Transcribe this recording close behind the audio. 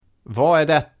Vad är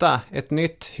detta? Ett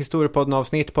nytt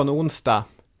Historiepodden-avsnitt på en onsdag.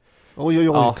 Oj,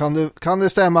 ja. Kan det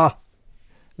stämma?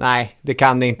 Nej, det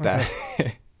kan det inte.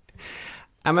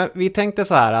 Ja, men vi tänkte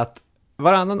så här att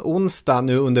varannan onsdag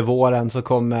nu under våren så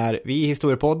kommer vi i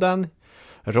Historiepodden,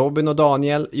 Robin och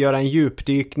Daniel, göra en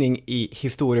djupdykning i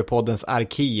Historiepoddens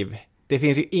arkiv. Det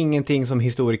finns ju ingenting som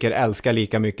historiker älskar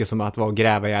lika mycket som att vara och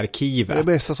gräva i arkivet. Det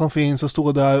bästa som finns att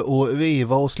stå där och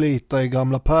riva och slita i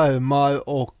gamla pärmar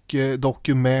och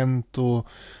dokument och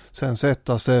sen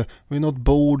sätta sig vid något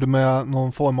bord med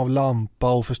någon form av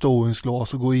lampa och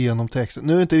förstoringsglas och gå igenom texten.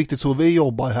 Nu är det inte riktigt så vi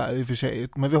jobbar här i och för sig,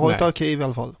 men vi har ett arkiv i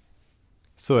alla fall.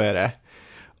 Så är det.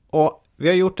 Och vi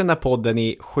har gjort den här podden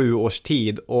i 7 års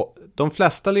tid och de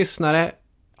flesta lyssnare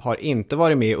har inte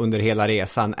varit med under hela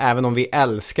resan, även om vi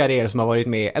älskar er som har varit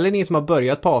med, eller ni som har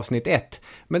börjat på avsnitt 1.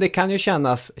 Men det kan ju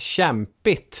kännas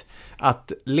kämpigt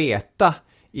att leta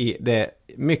i det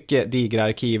mycket digra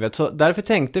arkivet. Så därför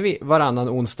tänkte vi varannan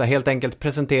onsdag helt enkelt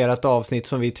presentera ett avsnitt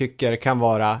som vi tycker kan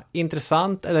vara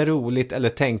intressant eller roligt eller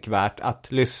tänkvärt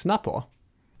att lyssna på.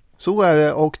 Så är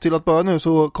det, och till att börja nu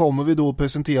så kommer vi då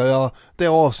presentera det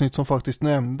avsnitt som faktiskt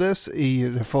nämndes i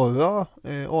det förra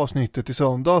avsnittet i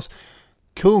söndags.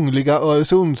 Kungliga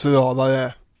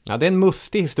Öresundsrövare. Ja, det är en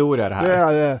mustig historia det här. Det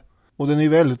är det. Och den är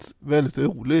väldigt, väldigt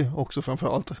rolig också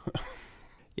framförallt.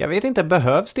 Jag vet inte,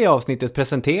 behövs det avsnittet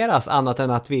presenteras annat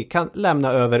än att vi kan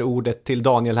lämna över ordet till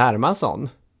Daniel Hermansson?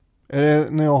 Är det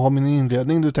när jag har min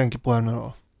inledning du tänker på här nu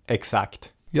då?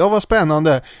 Exakt. Ja, vad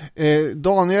spännande.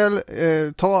 Daniel,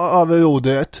 ta över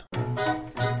ordet.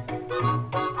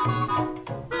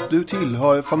 Du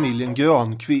tillhör familjen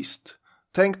Grönqvist.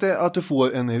 Tänk dig att du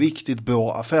får en riktigt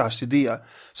bra affärsidé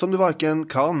som du varken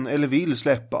kan eller vill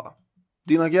släppa.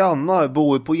 Dina grannar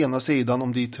bor på ena sidan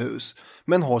om ditt hus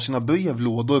men har sina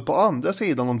brevlådor på andra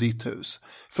sidan om ditt hus.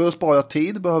 För att spara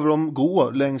tid behöver de gå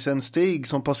längs en stig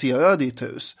som passerar ditt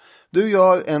hus. Du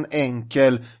gör en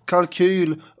enkel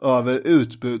kalkyl över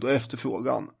utbud och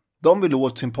efterfrågan. De vill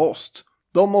åt sin post.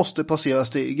 De måste passera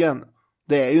stigen.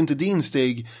 Det är ju inte din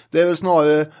stig, det är väl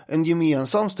snarare en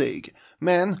gemensam stig.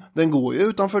 Men den går ju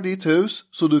utanför ditt hus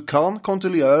så du kan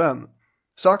kontrollera den.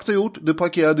 Sagt och gjort, du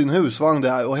parkerar din husvagn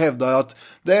där och hävdar att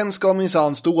den ska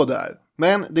minsann stå där.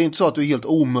 Men det är inte så att du är helt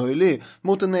omöjlig.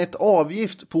 Mot en nätt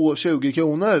avgift på 20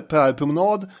 kronor per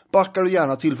promenad backar du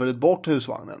gärna tillfälligt bort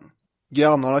husvagnen.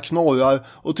 Grannarna knorrar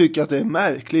och tycker att det är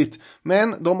märkligt,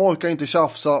 men de orkar inte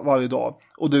tjafsa varje dag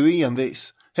och du är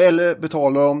envis. Hellre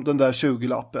betalar de den där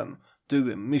 20-lappen.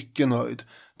 Du är mycket nöjd.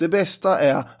 Det bästa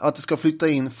är att det ska flytta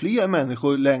in fler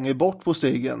människor längre bort på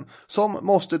stigen som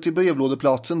måste till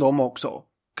brevlådeplatsen de också.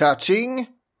 Catching!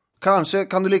 Kanske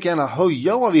kan du lika gärna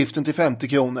höja avgiften till 50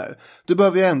 kronor. Du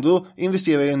behöver ju ändå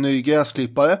investera i en ny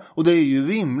gräsklippare och det är ju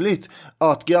rimligt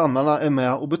att grannarna är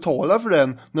med och betalar för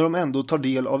den när de ändå tar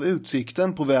del av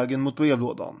utsikten på vägen mot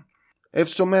brevlådan.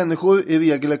 Eftersom människor i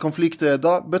regel är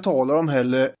konflikträdda betalar de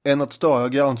hellre än att störa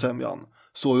grannsämjan.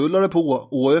 Så rullar det på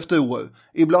år efter år.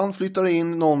 Ibland flyttar det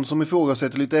in någon som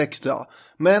ifrågasätter lite extra.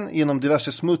 Men genom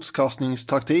diverse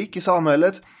smutskastningstaktik i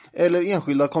samhället eller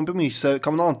enskilda kompromisser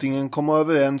kan man antingen komma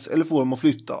överens eller få dem att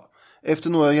flytta. Efter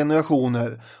några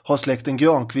generationer har släkten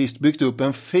Grönqvist byggt upp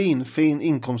en fin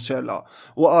inkomstkälla.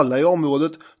 Och alla i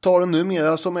området tar det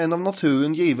numera som en av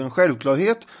naturen given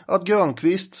självklarhet att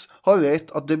Grönqvists har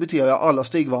rätt att debitera alla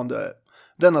stigvandrare.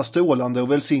 Denna strålande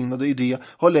och välsignade idé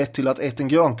har lett till att ätten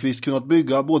Grönqvist kunnat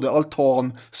bygga både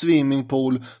altan,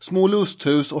 swimmingpool, små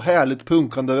lusthus och härligt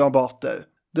punkande rabatter.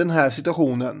 Den här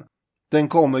situationen, den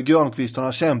kommer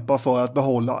Grönqvistarna kämpa för att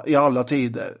behålla i alla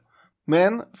tider.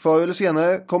 Men förr eller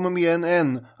senare kommer mer än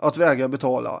en att vägra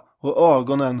betala och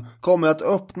ögonen kommer att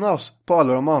öppnas på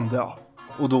alla de andra.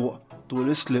 Och då är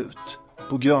det slut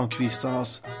på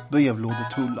Grönqvistarnas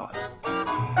brevlådetullar.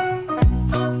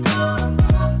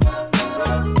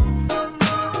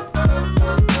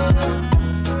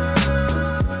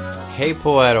 Hej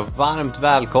på er och varmt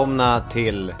välkomna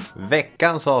till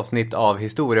veckans avsnitt av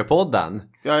Historiepodden.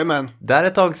 Jajamän. Där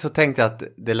ett tag så tänkte jag att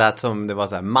det lät som det var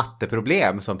så här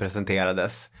matteproblem som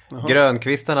presenterades. Jaha.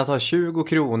 Grönqvistarna tar 20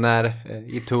 kronor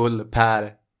i tull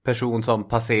per person som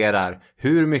passerar.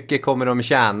 Hur mycket kommer de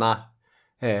tjäna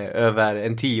över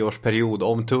en 10-årsperiod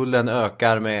om tullen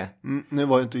ökar med... Nu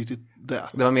var det inte riktigt det.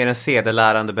 Det var mer en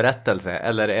sedelärande berättelse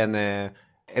eller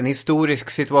en historisk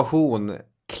situation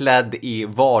klädd i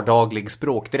vardaglig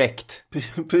språkdräkt.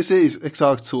 Precis,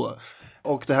 exakt så.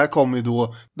 Och det här kommer ju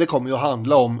då, det kommer ju att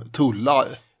handla om tullar.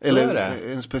 Eller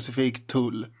en specifik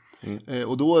tull.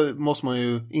 Och då måste man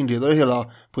ju inleda det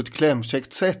hela på ett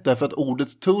klämkäckt sätt, därför att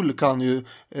ordet tull kan ju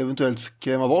eventuellt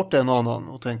skrämma bort en och annan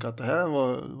och tänka att det här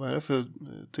vad är det för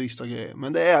trista grejer.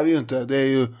 Men det är vi ju inte, det är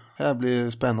ju, här blir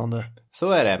det spännande.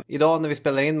 Så är det. Idag när vi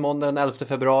spelar in måndag den 11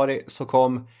 februari så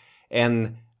kom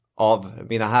en av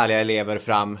mina härliga elever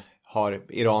fram, har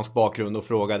iransk bakgrund, och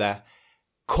frågade: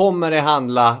 kommer det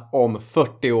handla om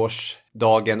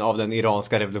 40-årsdagen av den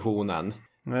iranska revolutionen?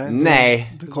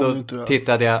 Nej, det kommer då inte det.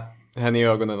 Tittade jag henne i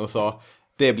ögonen och sa: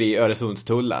 det blir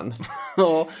Öresundstullen.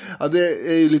 Ja,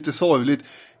 det är ju lite sorgligt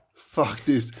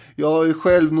faktiskt. Jag har ju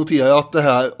själv noterat det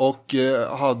här och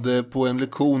hade på en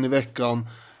lektion i veckan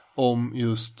om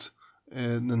just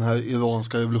den här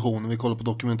iranska revolutionen. Vi kollar på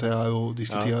dokumentärer och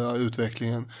diskuterar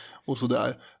utvecklingen och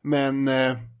sådär. Men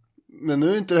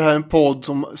nu är inte det här en podd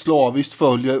som slaviskt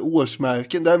följer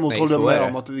årsmärken. Däremot håller jag med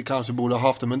om att vi kanske borde ha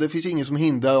haft det. Men det finns ingen som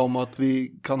hindrar om att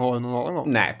vi kan ha en någon annan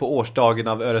gång. Nej, på årsdagen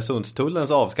av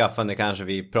Öresundstullens avskaffande kanske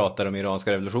vi pratar om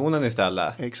iranska revolutionen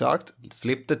istället. Exakt.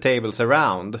 Flip the tables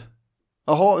around.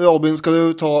 Jaha, Robin, ska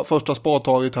du ta första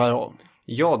spadtaget här då?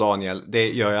 Ja, Daniel,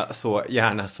 det gör jag så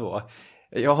gärna så.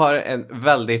 Jag har en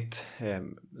väldigt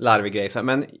larvig grej,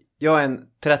 men jag är en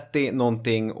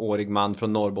 30-någonting-årig man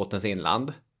från Norrbottens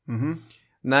inland.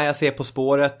 När jag ser På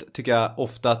spåret tycker jag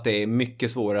ofta att det är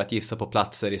mycket svårare att gissa på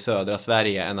platser i södra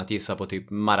Sverige än att gissa på typ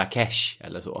Marrakesh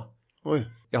eller så. Oj.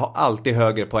 Jag har alltid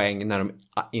högre poäng när de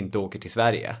inte åker till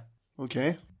Sverige.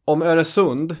 Okej. Om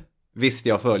Öresund visste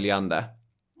jag följande.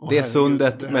 Det är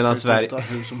sundet mellan Sverige...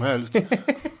 hur som helst.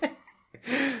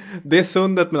 Det är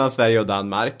sundet mellan Sverige och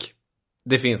Danmark.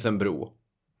 Det finns en bro.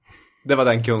 Det var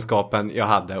den kunskapen jag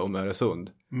hade om Öresund.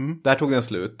 Där tog den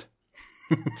slut.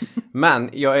 Men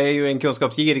jag är ju en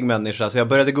kunskapsgirig människa, så jag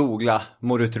började googla,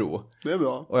 må du tro. Det är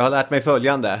bra. Och jag har lärt mig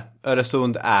följande.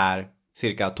 Öresund är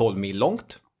cirka 12 mil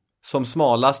långt. Som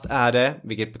smalast är det,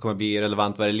 vilket kommer bli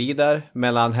relevant vad det lider,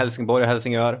 mellan Helsingborg och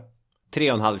Helsingör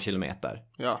 3,5 kilometer.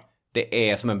 Ja. Det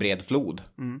är som en bred flod.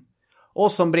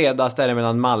 Och som bredast är det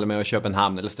mellan Malmö och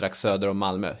Köpenhamn, eller strax söder om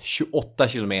Malmö, 28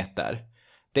 kilometer.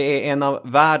 Det är en av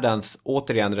världens,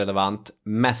 återigen relevant,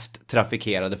 mest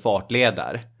trafikerade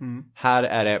fartleder. Här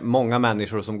är det många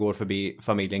människor som går förbi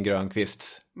familjen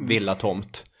Grönqvists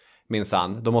villatomt,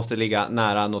 minsann. De måste ligga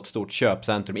nära något stort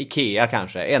köpcentrum, Ikea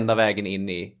kanske, enda vägen in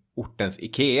i ortens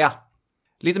Ikea.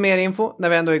 Lite mer info när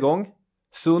vi ändå är igång.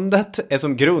 Sundet är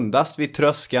som grundast vid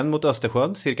tröskeln mot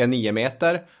Östersjön, cirka 9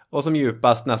 meter, och som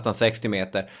djupast nästan 60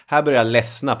 meter. Här börjar jag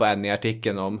ledsna på en i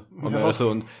artikeln om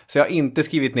Öresund, så jag har inte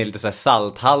skrivit ner lite så här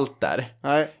salthalter.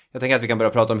 Nej. Jag tänker att vi kan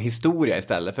börja prata om historia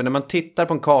istället, för när man tittar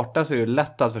på en karta så är det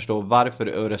lätt att förstå varför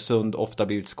Öresund ofta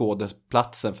blivit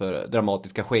skådesplatsen för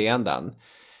dramatiska skeenden.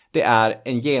 Det är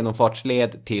en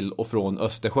genomfartsled till och från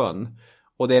Östersjön,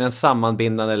 och det är den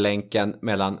sammanbindande länken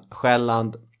mellan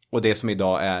Själland och det som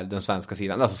idag är den svenska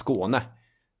sidan, alltså Skåne.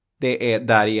 Det är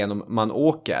därigenom man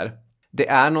åker. Det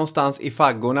är någonstans i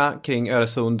faggorna kring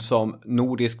Öresund som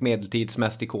nordisk medeltids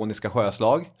mest ikoniska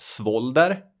sjöslag,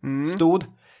 Svolder, stod.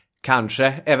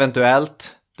 Kanske,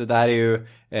 eventuellt. Det där är ju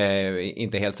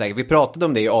inte helt säkert. Vi pratade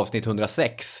om det i avsnitt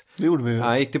 106. Det gjorde vi ju.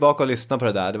 Jag gick tillbaka och lyssnade på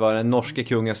det där. Det var den norske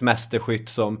kungens mästerskytt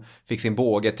som fick sin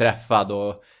båge träffad.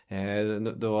 Och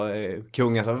då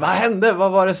kungen sa: vad hände?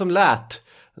 Vad var det som lät?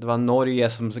 Det var Norge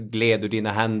som gled ur dina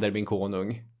händer, min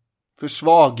konung. För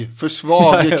svag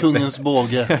är kungens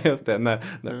båge. Just det,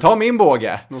 ta min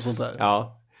båge. Något sånt där.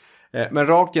 Ja. Men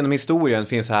rakt genom historien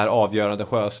finns här avgörande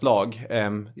sjöslag.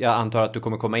 Jag antar att du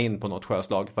kommer komma in på något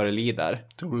sjöslag vad det lider.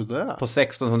 Tror du det? På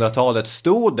 1600-talet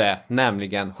stod det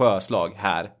nämligen sjöslag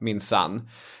här, minsann.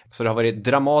 Så det har varit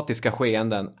dramatiska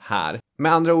skeenden här.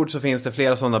 Med andra ord så finns det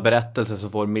flera sådana berättelser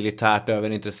som får militärt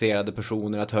överintresserade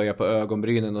personer att höja på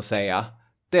ögonbrynen och säga: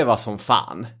 det var som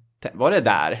fan. Var det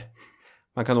där?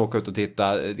 Man kan åka ut och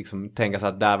titta, liksom, tänka sig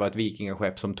att där var ett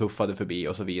vikingaskepp som tuffade förbi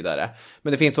och så vidare.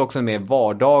 Men det finns också en mer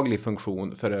vardaglig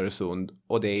funktion för Öresund,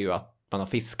 och det är ju att man har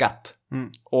fiskat.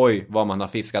 Oj, vad man har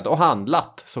fiskat och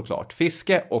handlat, såklart.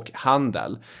 Fiske och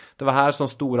handel. Det var här som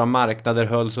stora marknader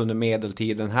hölls under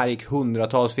medeltiden. Här gick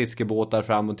hundratals fiskebåtar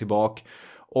fram och tillbaka.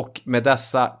 Och med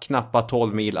dessa knappa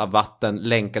 12 mil av vatten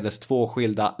länkades 2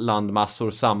 skilda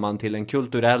landmassor samman till en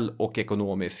kulturell och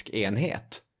ekonomisk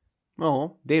enhet.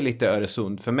 Ja. Det är lite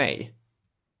Öresund för mig.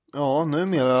 Ja,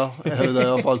 numera är det där i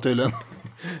alla fall tydligen.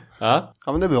 Ja.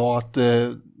 Ja, men det är bra att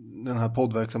den här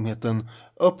poddverksamheten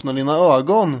öppnar dina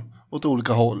ögon åt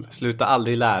olika håll. Sluta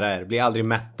aldrig lära er, bli aldrig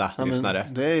mätta, ja, lyssnare.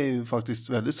 Det är ju faktiskt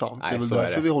väldigt sant. Nej, det är väl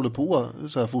därför vi håller på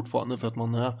så här fortfarande, för att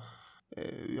man är,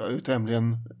 jag är ju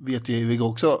tämligen vetgivig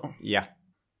också. Ja.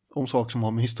 Om saker som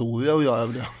har med historia att göra,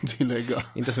 vill jag tillägga.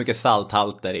 Inte så mycket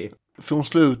salthalter i. från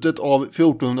slutet av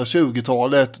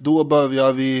 1420-talet, då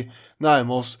börjar vi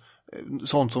närma oss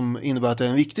sånt som innebär att det är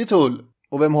en viktig tull.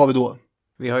 Och vem har vi då?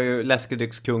 Vi har ju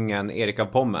läskedryckskungen Erik av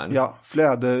Pommern. Ja,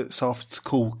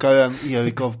 flädersaftkokaren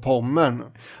Erik av Pommern.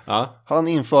 Ja. Han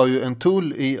inför ju en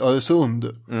tull i Öresund.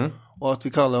 Och att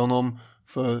vi kallar honom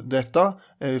för detta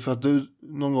är för att du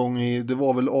någon gång det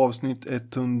var väl avsnitt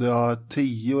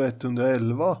 110 och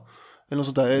 111 eller något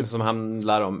sånt där. Som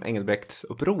handlar om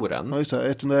Engelbrektsupproren. Ja, just det.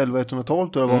 111 och 112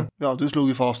 tror jag var. Ja, du slog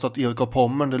ju fast att Erik av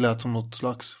Pommern, det lät som något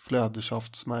slags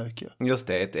flädersaftsmärke. Just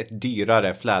det, ett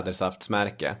dyrare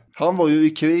flädersaftsmärke. Han var ju i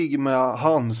krig med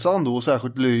Hansan då,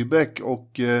 särskilt Lübeck,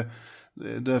 och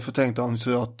därför tänkte han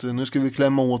sig att nu ska vi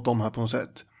klämma åt dem här på något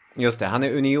sätt. Just det, han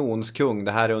är unionskung,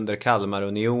 det här är under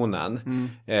Kalmarunionen.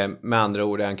 Med andra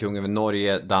ord är han kung över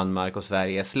Norge, Danmark och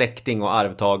Sverige, släkting och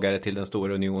arvtagare till den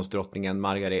stora unionsdrottningen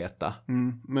Margareta.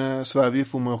 Med Sverige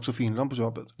får man också Finland på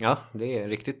köpet. Ja, det är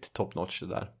riktigt top notch det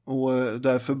där. Och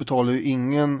därför betalar ju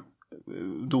ingen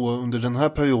då under den här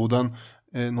perioden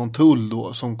någon tull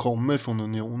då som kommer från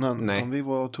unionen. Nej. Utan vi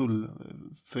var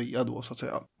tullfria då så att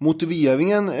säga.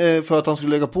 Motiveringen för att han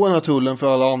skulle lägga på den här tullen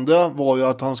för alla andra var ju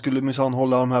att han skulle minsann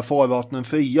hålla de här farvattnen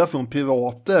fria från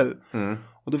pirater.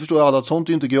 Och det förstår jag alla att sånt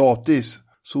är ju inte gratis.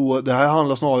 Så det här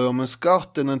handlar snarare om en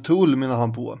skatt än en tull, menar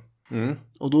han på.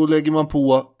 Och då lägger man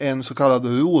på en så kallad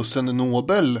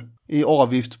Rosennobel i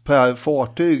avgift per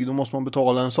fartyg. Då måste man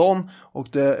betala en sån. Och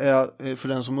det är, för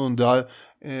den som undrar,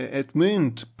 ett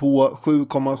mynt på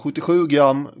 7,77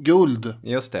 gram guld.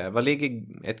 Just det, vad ligger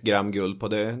ett gram guld på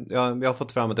det? Ja, vi har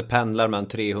fått fram att det pendlar mellan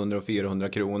 300 och 400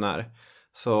 kronor.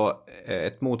 Så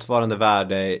ett motsvarande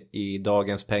värde i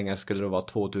dagens pengar skulle det vara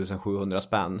 2700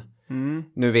 spänn.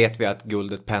 Nu vet vi att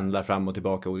guldet pendlar fram och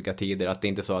tillbaka olika tider. Att det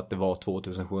inte är så att det var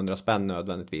 2700 spänn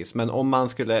nödvändigtvis. Men om man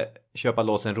skulle köpa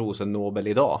loss en Rosennobel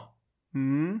idag.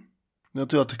 Jag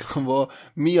tror att det kan vara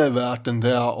mer värt än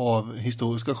det av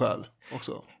historiska skäl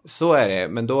också. Så är det,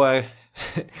 men då är...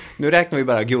 nu räknar vi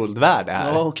bara guldvärde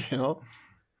här. Ja, okej, ja.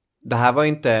 Det här var ju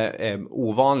inte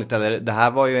ovanligt, eller det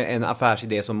här var ju en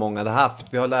affärsidé som många hade haft.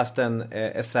 Vi har läst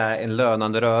en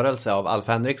lönande rörelse av Alf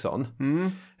Henriksson.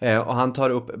 Och han tar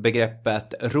upp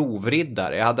begreppet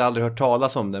rovriddare. Jag hade aldrig hört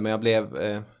talas om det, men jag blev,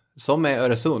 som med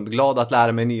Öresund, glad att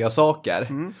lära mig nya saker.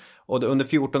 Och under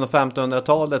 1400- och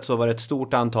 1500-talet så var det ett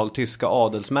stort antal tyska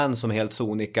adelsmän som helt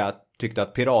sonika tyckte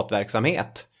att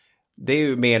piratverksamhet, det är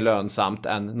ju mer lönsamt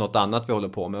än något annat vi håller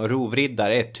på med. Och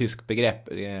rovriddare är ett tyskt begrepp,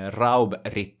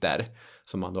 Raubritter,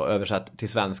 som man då översatt till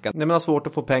svenska. När man har svårt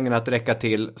att få pengarna att räcka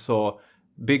till, så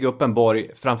bygga upp en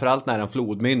borg, framförallt när en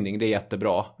flodmynning, det är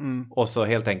jättebra. Och så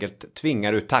helt enkelt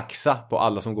tvingar du taxa på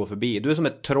alla som går förbi. Du är som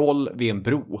ett troll vid en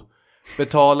bro.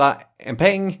 Betala en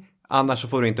peng, annars så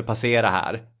får du inte passera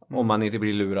här. Om man inte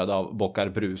blir lurad av bockar,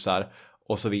 brusar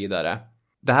och så vidare.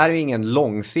 Det här är ingen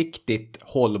långsiktigt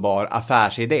hållbar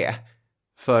affärsidé.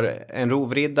 För en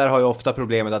rovriddare har ju ofta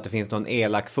problemet att det finns någon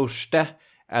elak furste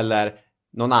eller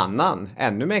någon annan,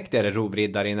 ännu mäktigare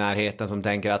rovriddare i närheten som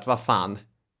tänker att vad fan,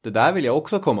 det där vill jag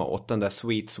också komma åt, den där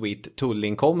sweet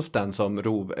tullinkomsten som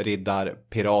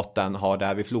rovriddarpiraten har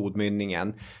där vid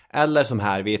flodmynningen. Eller som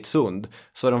här vid ett sund.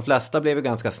 Så de flesta blev ju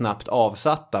ganska snabbt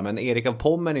avsatta, men Erik av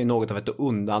Pommern är ju något av ett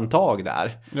undantag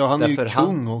där. Ja, han är ju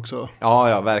kung också.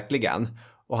 Ja, verkligen.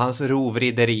 Och hans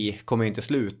rovridderi kommer ju inte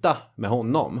sluta med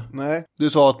honom. Nej, du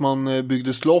sa att man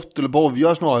byggde slott eller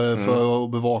borgar snarare för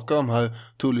att bevaka de här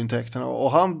tullintäkterna.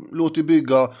 Och han låter ju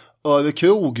bygga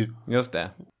Örekrog. Just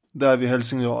det. Där vid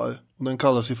Helsingör. Och den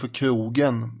kallas ju för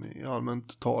krogen i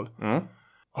allmänt tal.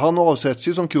 Han avsätts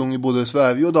ju som kung i både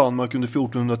Sverige och Danmark under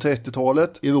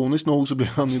 1430-talet. Ironiskt nog så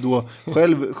blir han ju då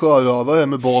själv sjörövare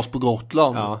med bas på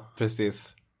Gotland. Ja,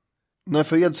 precis. När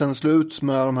fred sen sluts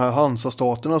med de här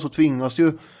Hansa-staterna så tvingas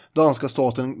ju danska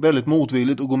staten väldigt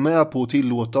motvilligt att gå med på att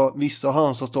tillåta vissa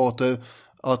Hansa-stater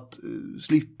att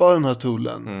slippa den här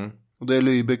tullen. Och det är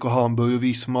Lübeck och Hamburg och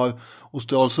Wismar och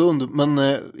Stralsund. Men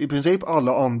i princip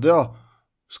alla andra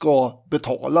ska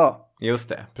betala. Just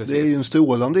det, precis. Det är ju en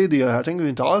strålande idé, det här tänker vi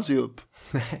inte alls ge upp.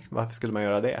 Nej, varför skulle man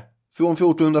göra det? Från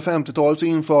 1450-talet så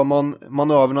inför man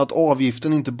manövern att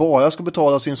avgiften inte bara ska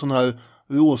betalas i en sån här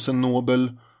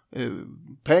Rosennobel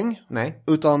peng. Nej.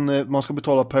 Utan man ska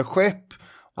betala per skepp.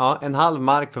 Ja, 1/2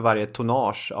 mark för varje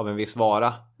tonnage av en viss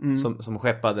vara som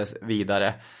skeppades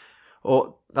vidare.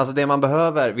 Och alltså det man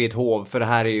behöver vid ett hov, för det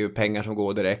här är ju pengar som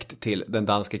går direkt till den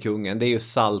danska kungen, det är ju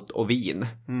salt och vin.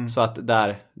 Så att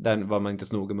där var man inte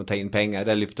snoga med att ta in pengar,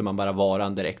 där lyfter man bara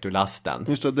varan direkt ur lasten.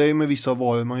 Just det är med vissa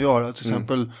varor man gör, till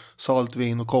exempel salt,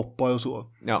 vin och koppar och så.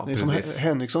 Ja, det är precis. Som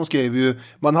Henriksson skrev ju,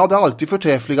 man hade alltid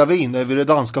förträffliga viner vid det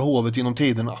danska hovet genom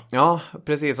tiderna. Ja,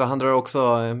 precis, och han drar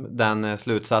också den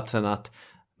slutsatsen att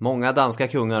Många danska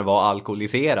kungar var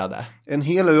alkoholiserade. En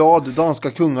hel rad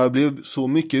danska kungar blev så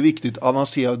mycket viktigt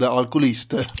avancerade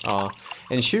alkoholister. Ja,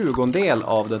 en 20%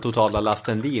 av den totala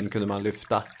lasten vin kunde man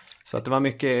lyfta. Så att det var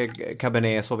mycket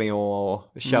Cabernet Sauvignon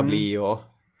och Chablis och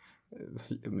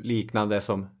liknande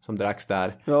som dracks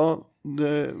där. Ja,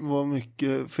 det var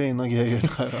mycket fina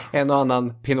grejer där. En och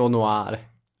annan Pinot Noir.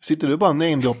 Sitter du bara och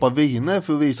namedroppar viner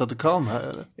för att visa att du kan här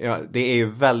eller? Ja, det är ju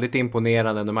väldigt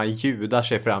imponerande när man ljudar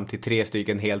sig fram till 3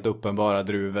 stycken helt uppenbara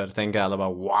druvor. Tänker alla bara,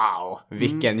 wow,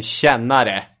 vilken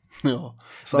kännare! Ja,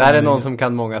 där är någon som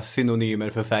kan många synonymer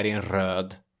för färgen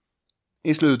röd.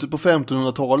 I slutet på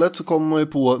 1500-talet så kom man ju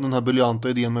på den här briljanta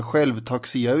idén med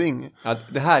självtaxering. Ja,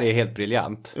 det här är helt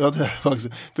briljant. Ja, det är faktiskt.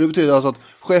 För det betyder alltså att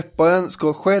skepparen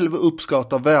ska själv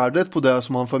uppskatta värdet på det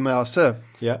som han får med sig.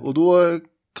 Yeah. Och då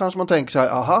kanske man tänker så här,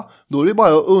 aha, då är det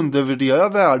bara att undervärdera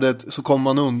värdet så kommer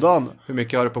man undan. Hur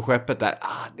mycket har du på skeppet där?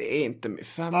 Det är inte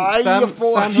Nej, jag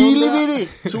får helvete!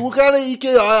 Så kan det inte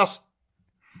göras!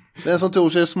 Den som tror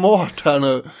sig är smart här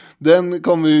nu, den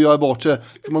kommer ju göra bort sig.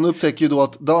 För man upptäcker ju då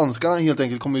att danskarna helt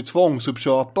enkelt kommer ju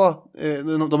tvångsuppköpa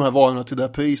de här varorna till det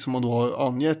pris som man då har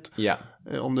angett. Ja.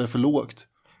 Om det är för lågt.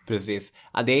 Precis.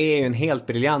 Ja, det är ju en helt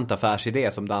briljant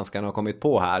affärsidé som danskarna har kommit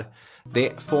på här.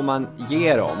 Det får man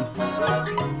ge dem.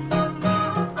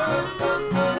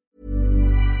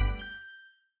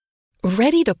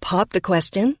 Ready to pop the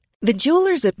question? The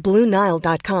jewelers at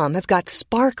BlueNile.com have got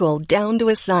sparkle down to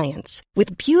a science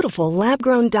with beautiful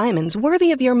lab-grown diamonds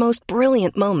worthy of your most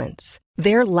brilliant moments.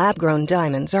 Their lab-grown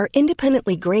diamonds are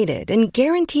independently graded and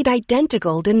guaranteed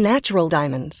identical to natural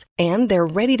diamonds, and they're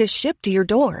ready to ship to your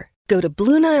door. Go to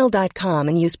BlueNile.com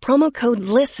and use promo code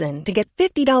LISTEN to get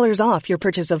 $50 off your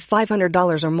purchase of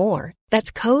 $500 or more. That's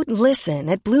code LISTEN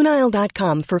at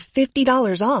BlueNile.com for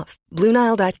 $50 off.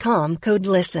 BlueNile.com, code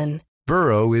LISTEN.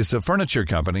 Burrow is a furniture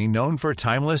company known for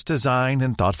timeless design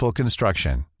and thoughtful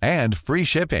construction, and free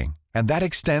shipping, and that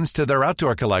extends to their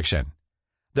outdoor collection.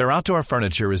 Their outdoor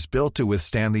furniture is built to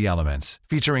withstand the elements,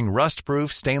 featuring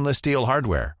rust-proof stainless steel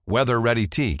hardware, weather-ready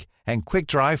teak, and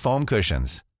quick-dry foam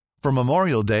cushions. For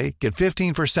Memorial Day, get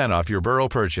 15% off your Burrow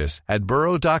purchase at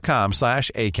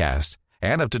burrow.com/acast,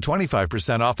 and up to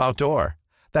 25% off outdoor.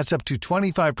 That's up to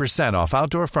 25% off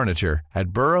outdoor furniture at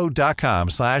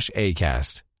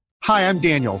burrow.com/acast. Hi, I'm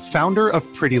Daniel, founder of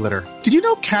Pretty Litter. Did you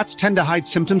know cats tend to hide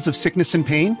symptoms of sickness and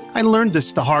pain? I learned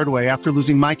this the hard way after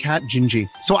losing my cat, Gingy.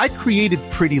 So I created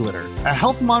Pretty Litter, a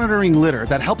health monitoring litter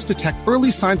that helps detect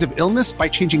early signs of illness by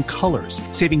changing colors,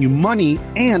 saving you money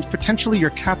and potentially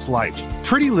your cat's life.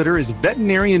 Pretty Litter is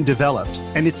veterinarian developed,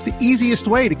 and it's the easiest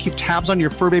way to keep tabs on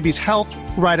your fur baby's health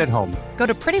right at home. Go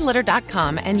to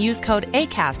prettylitter.com and use code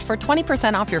ACAST for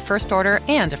 20% off your first order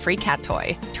and a free cat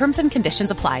toy. Terms and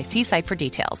conditions apply. See site for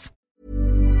details.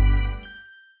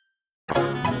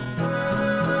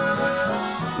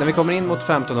 När vi kommer in mot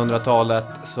 1500-talet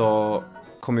så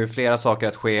kommer ju flera saker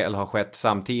att ske eller har skett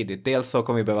samtidigt. Dels så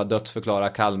kommer vi behöva dödsförklara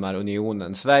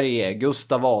Kalmarunionen. Sverige,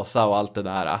 Gustav Vasa och allt det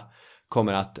där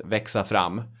kommer att växa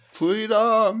fram.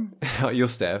 Freedom! Ja,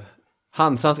 just det.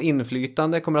 Hansans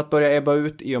inflytande kommer att börja ebba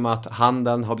ut i och med att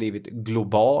handeln har blivit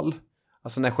global.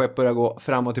 Alltså när skepp börjar gå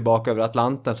fram och tillbaka över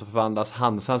Atlanten så förvandlas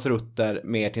Hansans rutter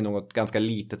mer till något ganska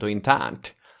litet och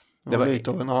internt. Det var lite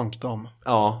av en ankdam.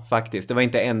 Ja, faktiskt. Det var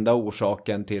inte enda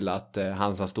orsaken till att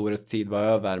Hansans storhetstid var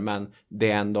över. Men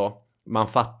det är ändå, man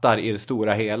fattar i det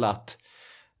stora hela att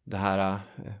det här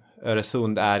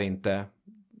Öresund är inte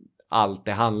allt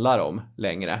det handlar om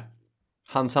längre.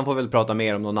 Hansan får väl prata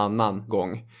mer om någon annan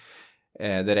gång.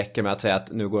 Det räcker med att säga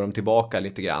att nu går de tillbaka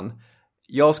lite grann.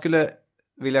 Jag skulle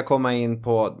vilja komma in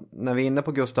på, när vi är inne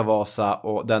på Gustav Vasa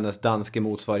och dennes danske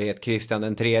motsvarighet Kristian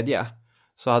den tredje,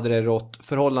 så hade det rått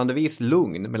förhållandevis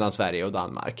lugn mellan Sverige och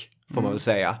Danmark, får man väl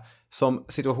säga. Som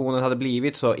situationen hade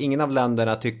blivit så ingen av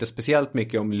länderna tyckte speciellt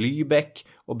mycket om Lübeck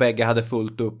och bägge hade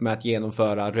fullt upp med att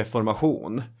genomföra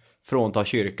reformation, frånta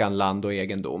kyrkan land och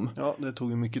egendom. Ja, det tog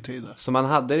ju mycket tid. Så man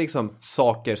hade liksom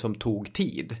saker som tog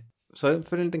tid. Så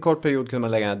för en liten kort period kunde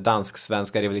man lägga den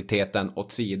dansk-svenska rivaliteten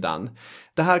åt sidan.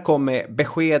 Det här kom med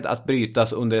besked att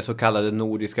brytas under det så kallade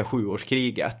nordiska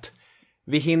sjuårskriget.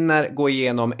 Vi hinner gå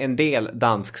igenom en del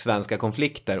dansk-svenska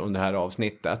konflikter under det här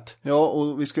avsnittet. Ja,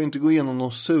 och vi ska inte gå igenom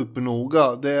något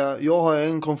supernoga. Jag har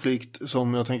en konflikt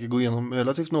som jag tänker gå igenom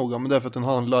relativt noga, men därför att den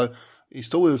handlar i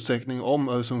stor utsträckning om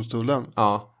Öresundstullen.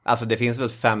 Ja, alltså det finns väl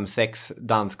 5-6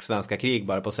 dansk-svenska krig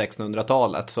bara på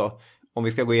 1600-talet, så om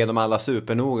vi ska gå igenom alla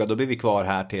supernoga då blir vi kvar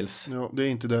här tills... Ja, det är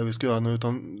inte det vi ska göra nu,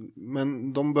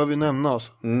 men de behöver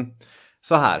nämnas.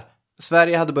 Så här,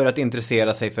 Sverige hade börjat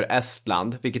intressera sig för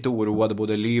Estland, vilket oroade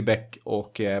både Lübeck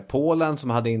och Polen som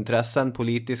hade intressen,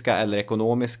 politiska eller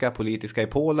ekonomiska. Politiska i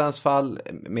Polens fall,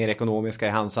 mer ekonomiska i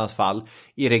Hansans fall,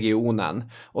 i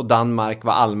regionen. Och Danmark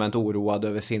var allmänt oroad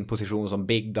över sin position som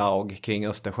big dog kring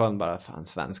Östersjön. Bara, fan,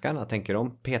 svenskarna, tänker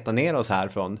de peta ner oss här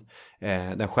från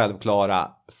den självklara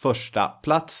första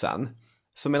platsen.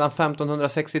 Så mellan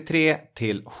 1563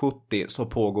 till 70 så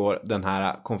pågår den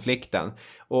här konflikten.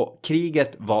 Och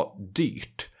kriget var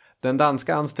dyrt. Den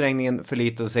danska ansträngningen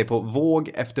förlitade sig på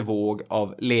våg efter våg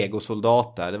av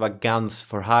legosoldater. Det var guns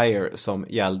for hire som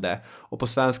gällde. Och på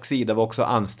svensk sida var också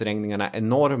ansträngningarna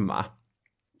enorma.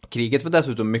 Kriget var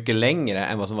dessutom mycket längre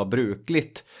än vad som var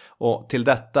brukligt. Och till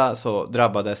detta så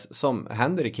drabbades, som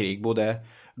händer i krig, både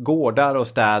gårdar och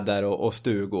städer och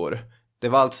stugor. Det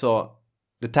var alltså,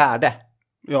 det tärde.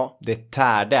 Ja. Det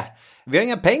tärde. Vi har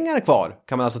inga pengar kvar,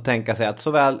 kan man alltså tänka sig att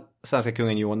såväl svenska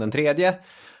kungen Johan den tredje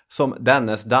som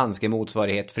dennes danske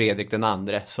motsvarighet Fredrik den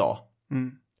andre sa.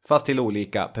 Mm. Fast till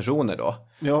olika personer då.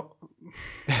 Ja.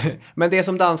 Men det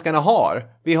som danskarna har,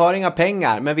 vi har inga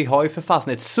pengar, men vi har ju för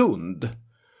fasen ett sund.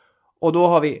 Och då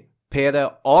har vi Peder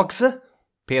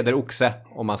Oxe,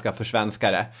 om man ska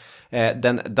försvenska det.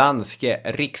 Den danske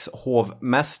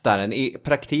rikshovmästaren, i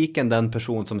praktiken den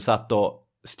person som satt och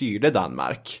styrde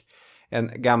Danmark.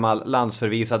 En gammal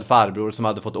landsförvisad farbror som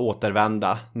hade fått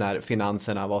återvända när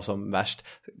finanserna var som värst.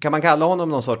 Kan man kalla honom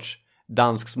någon sorts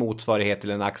dansk motsvarighet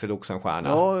till en Axel Oxenstierna?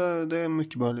 Ja, det är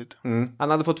mycket möjligt.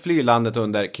 Han hade fått fly landet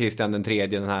under Kristian den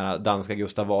tredje, den här danska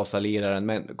Gustav Vasa-liraren,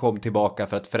 men kom tillbaka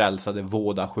för att frälsa det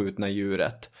vådaskjutna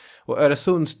djuret. Och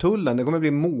Öresundstullen, det kommer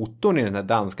bli motorn i den här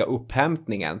danska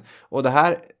upphämtningen. Och det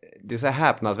här, det är så här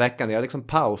häpnadsväckande. Jag liksom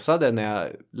pausade när jag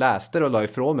läste det och la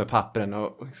ifrån med pappren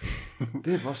och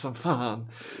det var som fan.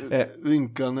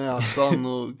 Rynka näsan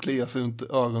och klia sig runt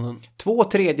ögonen.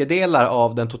 2/3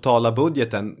 av den totala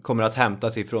budgeten kommer att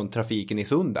hämtas ifrån trafiken i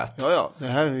sundet. Ja, det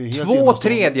här är helt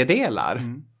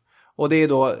 2/3. Och det är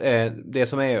då det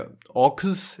som är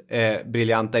Oxes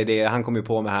briljanta idé. Han kom ju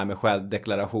på med här med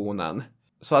självdeklarationen.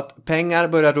 Så att pengar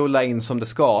börjar rulla in som det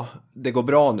ska. Det går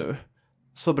bra nu.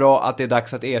 Så bra att det är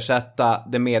dags att ersätta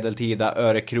det medeltida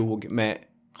Örekrog med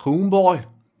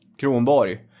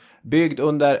Kronborg. Byggd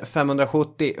under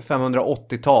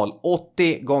 570-580-tal.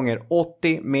 80 gånger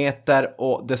 80 meter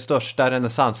och det största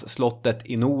renässansslottet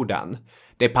i Norden.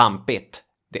 Det är pampigt.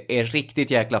 Det är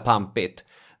riktigt jäkla pampigt.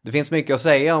 Det finns mycket att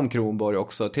säga om Kronborg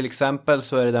också. Till exempel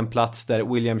så är det den plats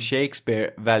där William Shakespeare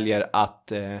väljer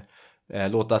att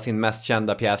låta sin mest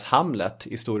kända pjäs Hamlet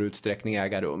i stor utsträckning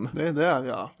äga rum. Det är där,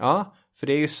 ja. Ja, för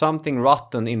det är ju Something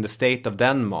Rotten in the State of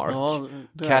Denmark. Ja,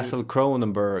 Castle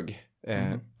Cronenberg,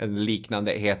 eller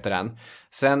liknande heter den.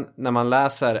 Sen när man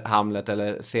läser Hamlet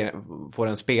eller får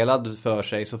den spelad för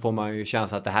sig så får man ju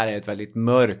känslan att det här är ett väldigt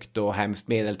mörkt och hemskt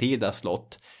medeltida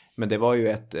slott. Men det var ju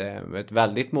ett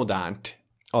väldigt modernt,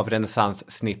 av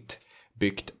renässanssnitt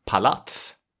byggt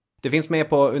palats. Det finns med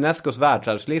på Unescos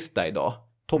världsarvslista idag.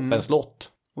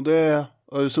 Toppenslott. Och det är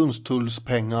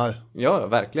Öresundstullspengar. Ja,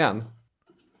 verkligen.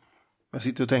 Jag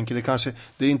sitter och tänker,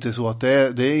 det är inte så att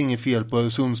det är inget fel på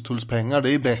Öresundstullspengar.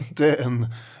 Det är bättre än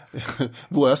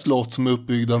våra slott som är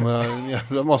uppbyggda med en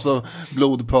jävla massa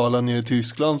blodpölar nere i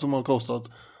Tyskland som har kostat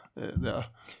det.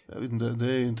 Jag vet inte,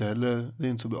 det är inte heller, det är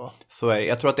inte så bra. Så är det.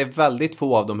 Jag tror att det är väldigt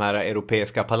få av de här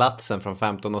europeiska palatsen från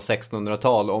 1500- och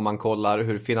 1600-tal om man kollar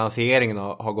hur finansieringen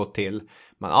har gått till.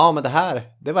 Men det här,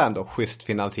 det var ändå schysst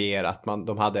finansierat.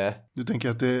 De hade... Du tänker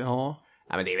att det, ja.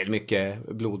 Nej, men det är väl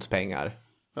mycket blodspengar.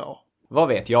 Ja. Vad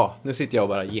vet jag? Nu sitter jag och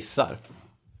bara gissar.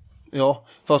 Ja,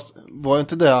 fast var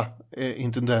inte det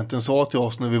intendenten sa till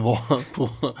oss när vi var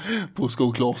på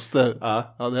Skokloster?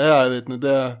 Ja. Ja, det här, vet ni,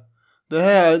 det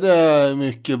är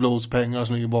mycket blodspengar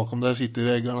som ligger bakom. Där sitter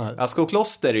väggarna här. Ja,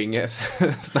 Skokloster är inget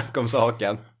snack om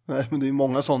saken. Nej, men det är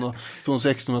många sådana från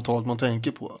 1600-talet man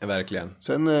tänker på. Ja, verkligen.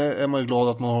 Sen är man ju glad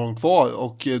att man har dem kvar.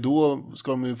 Och då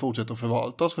ska de ju fortsätta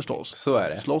förvaltas förstås. Så är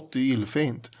det. Slott är ju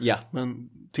illfint. Ja. Men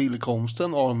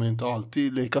tillkomsten av dem är inte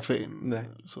alltid lika fin. Nej.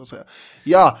 Så att säga.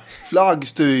 Ja,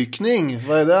 flaggstrykning.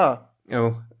 Vad är det?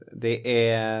 Jo, det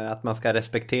är att man ska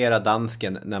respektera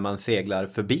dansken när man seglar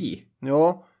förbi.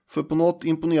 Ja, för på något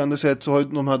imponerande sätt så har ju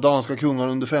de här danska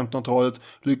kungarna under 1500-talet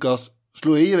lyckats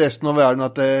slå i resten av världen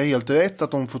att det är helt rätt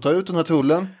att de får ta ut den här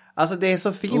tullen. Alltså det är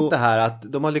så fint det här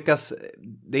att de har lyckats,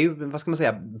 det är ju, vad ska man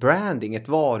säga, branding, ett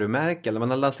varumärke. Eller man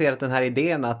har lanserat den här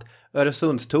idén att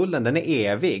Öresundstullen, den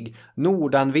är evig.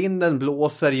 Nordanvinden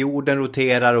blåser, jorden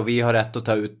roterar och vi har rätt att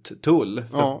ta ut tull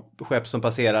för skepp som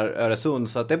passerar Öresund.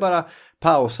 Så att det är bara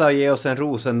pausa och ge oss en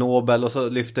Rosennobel och så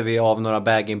lyfter vi av några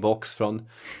bag-in-box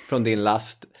från din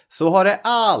last. Så har det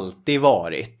alltid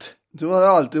varit. Så har det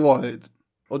alltid varit.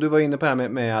 Och du var inne på det här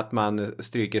med att man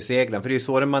stryker seglen, för det är ju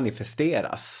så det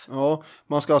manifesteras. Ja,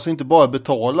 man ska alltså inte bara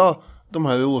betala de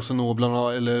här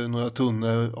rosenoblarna eller några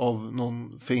tunnor av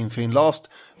någon fin last,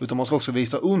 utan man ska också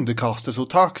visa underkastelse och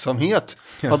tacksamhet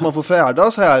att man får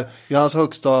färdas här i hans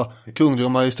högsta kungliga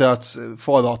majestäts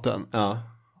farvatten. Ja.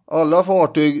 Alla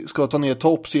fartyg ska ta ner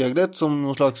toppseglet som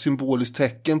någon slags symboliskt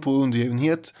tecken på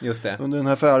undergivenhet. Just det. Under den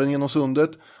här färden genom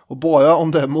sundet. Och bara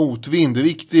om det är motvind,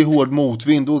 riktigt hård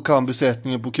motvind, då kan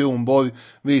besättningen på Kronborg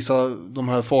visa de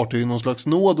här fartygen någon slags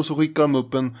nåd, och så skickar de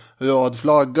upp en röd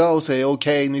flagga och säger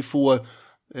okej, ni får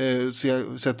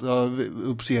sätta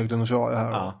upp seglen och köra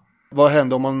här. Ja. Vad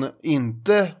hände om man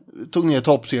inte tog ner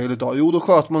toppseglet då? Jo, då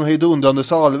sköt man hejdundrande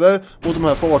salver mot de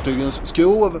här fartygens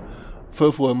skrov för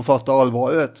att få dem att fatta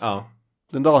allvaret. Ja.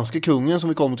 Den danske kungen som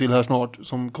vi kommer till här snart,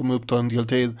 som kommer uppta en del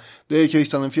tid, det är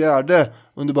Kristian IV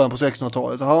under början på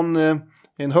 1600-talet. Han är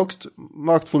en högst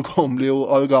maktfullkomlig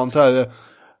och arrogant herre.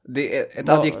 Det är ett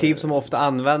adjektiv som ofta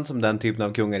används som den typen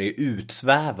av kungar är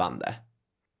utsvävande.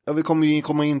 Ja, vi kommer ju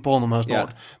komma in på honom här snart.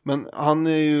 Yeah. Men han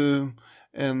är ju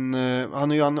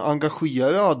en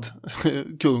engagerad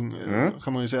kung,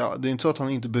 kan man ju säga. Det är inte så att han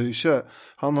inte bryr sig.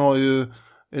 Han har ju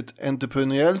ett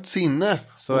entreprenöriellt sinne.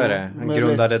 Så är det. Han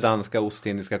grundade danska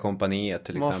Ostindiska kompaniet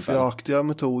till exempel. Maffiaaktiga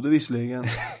metoder visserligen.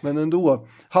 Men ändå.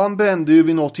 Han brände ju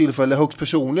vid något tillfälle högst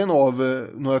personligen av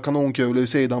några kanonkulor i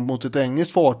sidan mot ett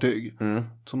engelskt fartyg.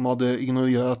 Som hade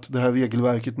ignorerat det här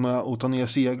regelverket med att ta ner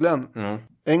seglen.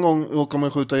 En gång råkade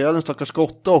man skjuta ihjäl en stackars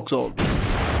skotte också.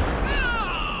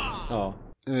 Ja.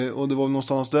 Och det var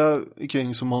någonstans där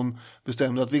kring som man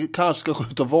bestämde att vi kanske ska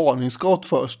skjuta varningsskott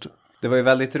först. Det var ju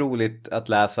väldigt roligt att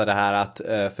läsa det här att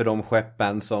för de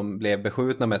skeppen som blev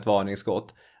beskjutna med ett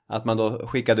varningsskott, att man då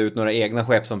skickade ut några egna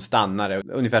skepp som stannade,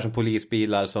 ungefär som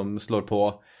polisbilar som slår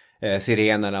på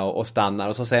sirenerna och stannar,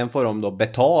 och så sen får de då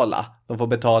betala. De får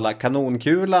betala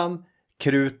kanonkulan,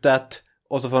 krutet,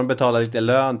 och så får de betala lite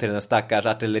lön till den stackars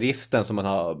artilleristen som man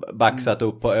har baxat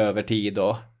upp på övertid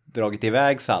och dragit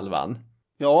iväg salvan.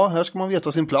 Ja, här ska man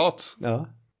veta sin plats. Ja.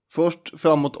 Först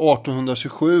framåt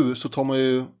 1827 så tar man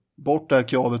ju bort det här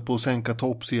kravet på att sänka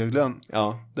toppseglen.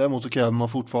 Ja. Däremot så kräver man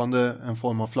fortfarande en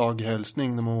form av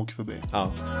flagghälsning när man åker förbi.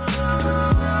 Ja.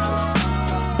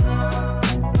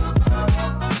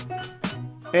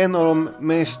 En av de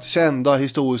mest kända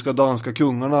historiska danska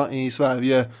kungarna i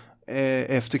Sverige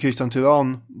efter Kristian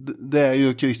Tyrann, det är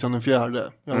ju Kristian IV, i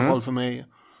alla fall för mig.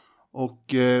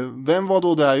 Och vem var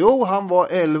då där? Jo, han var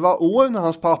 11 år när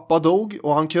hans pappa dog,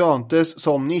 och han kröntes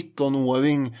som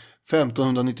 19-åring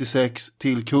 1596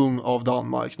 till kung av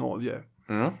Danmark, Norge.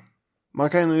 Man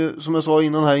kan ju, som jag sa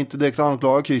innan här, inte direkt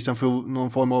anklaga Kristian för någon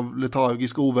form av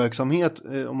letargisk overksamhet.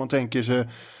 Om man tänker sig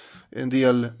en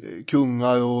del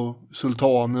kungar och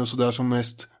sultaner och sådär som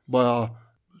mest bara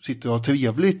sitter och har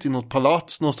trevligt i något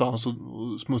palats någonstans och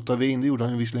smuttar vin. Det gjorde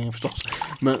han ju visserligen förstås.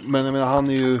 Men jag menar,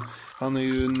 han är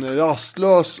ju en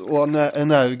rastlös och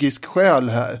energisk själ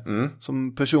här.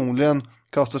 Som personligen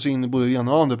kastar sig in i både det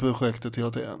ena och andra projektet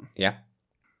hela tiden. Ja.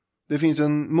 Det finns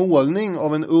en målning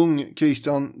av en ung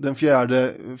Kristian den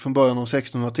fjärde från början av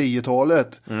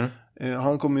 1610-talet.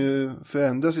 Han kommer ju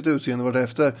förändra sitt utseende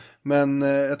vartefter. Men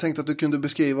jag tänkte att du kunde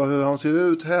beskriva hur han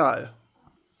ser ut här.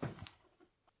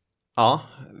 Ja,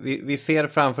 vi ser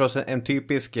framför oss en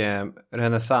typisk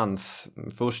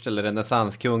renässansfurst eller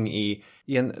renässanskung i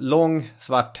en lång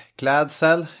svart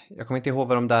klädsel. Jag kommer inte ihåg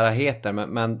vad de där heter,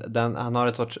 men han har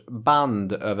ett sorts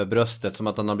band över bröstet som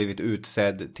att han har blivit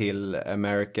utsedd till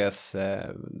America's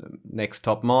Next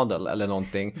Top Model eller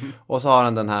någonting. Och så har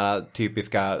han den här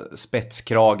typiska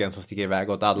spetskragen som sticker iväg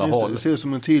åt alla håll. Det ser ut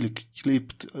som en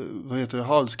tillklippt,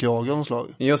 halskrage av något slag.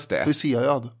 Just det.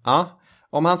 Friserad. Ja.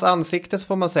 Om hans ansikte så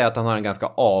får man säga att han har en ganska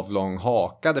avlång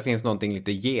haka. Det finns någonting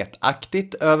lite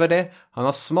getaktigt över det. Han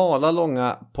har smala,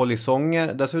 långa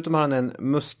polisonger. Dessutom har han en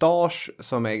mustasch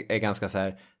som är ganska så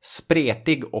här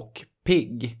spretig och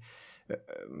pigg.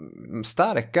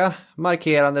 Starka,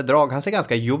 markerande drag. Han ser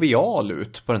ganska jovial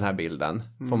ut på den här bilden,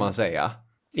 får man säga.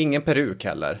 Ingen peruk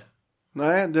heller.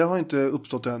 Nej, det har inte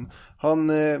uppstått än.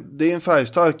 Det är en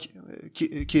färgstark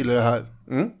kille det här.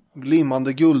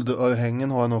 Glimmande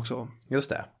guldörhängen har han också. Just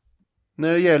det.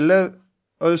 När det gäller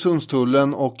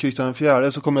Öresundstullen och Kristian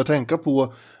IV så kommer jag tänka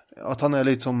på att han är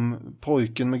lite som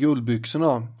pojken med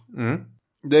guldbyxorna.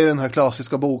 Det är den här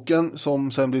klassiska boken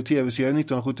som sen blev tv-serien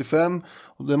 1975.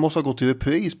 Och den måste ha gått i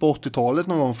repris på 80-talet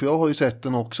någon gång, för jag har ju sett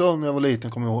den också när jag var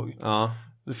liten, kommer jag ihåg. Ja.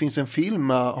 Det finns en film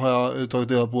har jag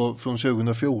tagit reda på från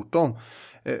 2014.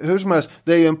 Hur som helst,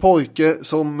 det är ju en pojke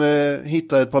som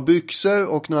hittar ett par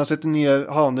byxor och när han sätter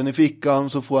ner handen i fickan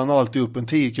så får han alltid upp en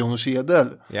 10-kronorssedel.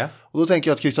 Ja. Och då tänker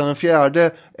jag att Kristian den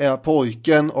fjärde är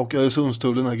pojken och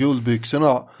Öresundstullen är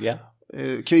guldbyxorna. Ja.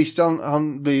 Kristian,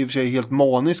 han blir i och för sig helt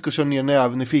manisk och kör ner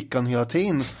näven i fickan hela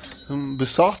tiden.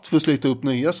 Besatt för att slita upp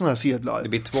nya sådana här sedlar. Det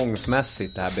blir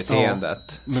tvångsmässigt det här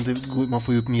beteendet. Ja, men man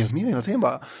får ju upp mer och mer hela tiden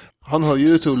bara. Han höjer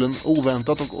ju tullen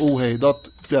oväntat och ohejdat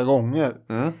flera gånger.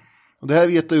 Och det här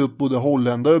vetar upp både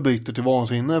holländare och britter till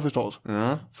vansinne förstås.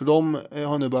 För de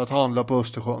har nu börjat handla på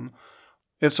Östersjön.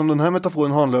 Eftersom den här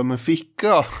metaforen handlar om en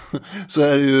ficka så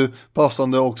är det ju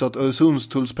passande också att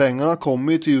Öresundstullspengarna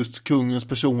kommer till just kungens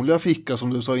personliga ficka som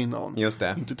du sa innan. Just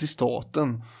det. Inte till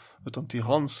staten utan till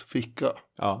hans ficka.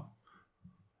 Ja.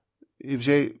 I och för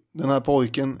sig, den här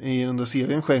pojken i den där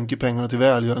serien skänker pengarna till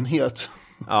välgörenhet.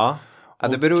 Ja,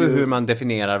 det beror ju hur man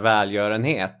definierar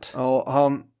välgörenhet.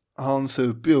 Ja, han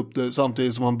super ju upp det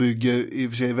samtidigt som han bygger i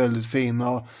och för sig väldigt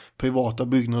fina privata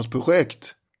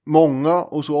byggnadsprojekt. Många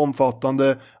och så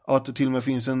omfattande att det till och med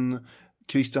finns en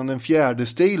Kristian den fjärde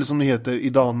stil som det heter i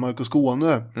Danmark och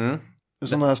Skåne.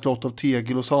 Sådana här slott av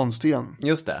tegel och sandsten.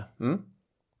 Just det.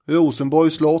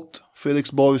 Rosenborgs slott,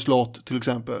 Fredriksborgs slott till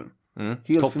exempel.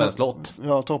 Toppenslott.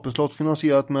 Ja, toppenslott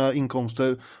finansierat med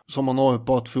inkomster som man har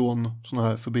uppat från sådana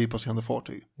här förbipasserande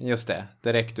fartyg. Just det,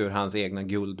 direkt ur hans egna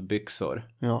guldbyxor.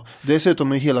 Ja,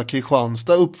 dessutom är hela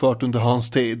Kristianstad uppfört under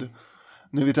hans tid.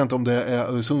 Nu vet jag inte om det är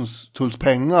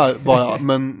Öresundstullspengar bara,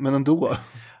 men ändå.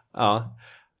 Ja,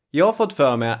 jag har fått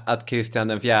för mig att Kristian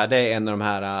den fjärde är en av de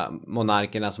här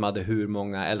monarkerna som hade hur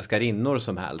många älskarinnor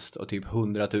som helst och typ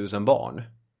 100 000 barn.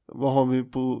 Vad har vi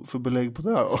för belägg på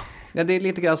det då? Ja, det är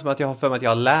lite grann som att jag har för mig att jag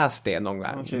har läst det någon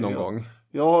gång.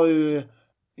 Jag har ju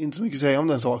inte så mycket att säga om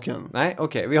den saken. Nej,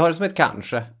 okej. Vi har det som ett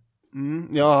kanske.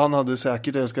 Ja, han hade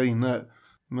säkert älskarinnor.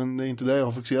 Men det är inte det jag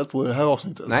har fokuserat på i det här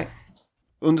avsnittet. Nej.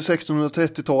 Under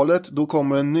 1630-talet då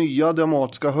kommer det nya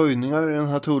dramatiska höjningar i den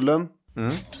här tullen.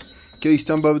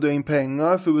 Kristian behövde in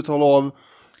pengar för att betala av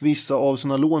vissa av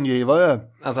sina långivare.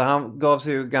 Alltså han gav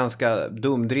sig ju ganska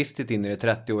dumdristigt in i det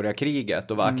 30-åriga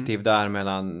kriget och var aktiv där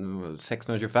mellan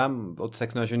 1625 och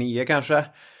 1629 kanske.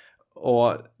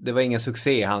 Och det var ingen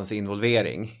succé hans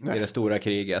involvering i det stora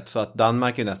kriget. Så att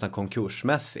Danmark är nästan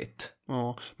konkursmässigt.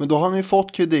 Ja, men då har han ju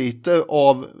fått krediter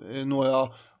av några,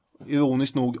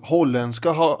 ironiskt nog,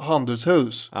 holländska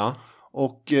handelshus. Ja.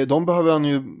 Och de behöver han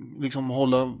ju liksom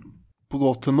hålla på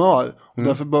gott humör. Och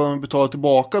därför behöver han betala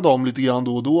tillbaka dem lite grann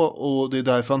då och då. Och det är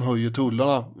därför han höjer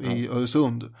tullarna i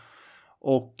Öresund.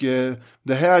 Och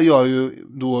det här gör ju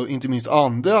då inte minst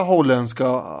andra holländska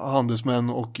handelsmän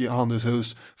och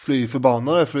handelshus fly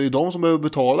förbannade. För det är de som behöver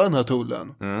betala den här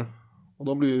tullen. Och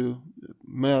de blir ju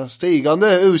med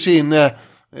stigande ursinne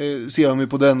ser de ju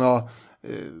på denna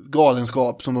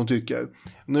galenskap som de tycker.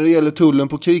 När det gäller tullen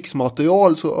på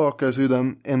krigsmaterial så ökar sig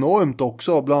den enormt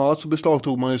också. Bland annat så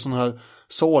beslagtog man ju sån här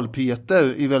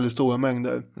salpeter i väldigt stora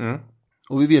mängder.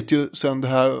 Och vi vet ju sen det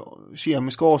här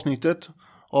kemiska avsnittet,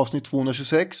 avsnitt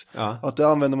 226, att det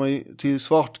använder man ju till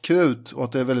svartkrut och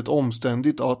att det är väldigt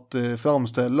omständigt att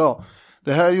framställa.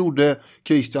 Det här gjorde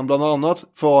Kristian bland annat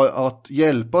för att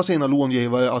hjälpa sina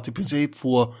långivare att i princip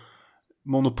få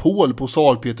monopol på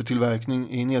salpetertillverkning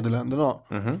i Nederländerna.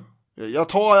 Jag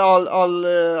tar all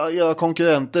era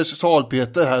konkurrenters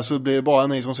salpeter här så blir det bara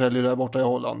ni som säljer där borta i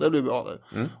Holland. Det blir bra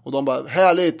där. Och de bara,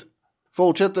 härligt!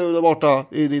 Fortsätt du där borta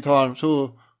i ditt hörn så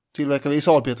tillverkar vi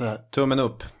salpeter här. Tummen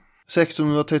upp.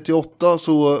 1638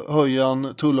 så höjer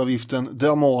han tullavgiften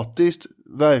dramatiskt,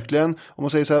 verkligen. Om man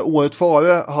säger så här, året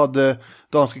före hade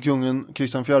danska kungen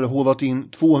Kristian IV hovat in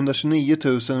 229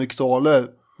 000 riksdaler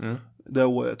det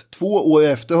året. 2 år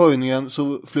efter höjningen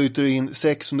så flyter det in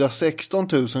 616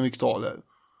 000 riksdaler.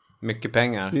 Mycket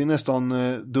pengar. Det är nästan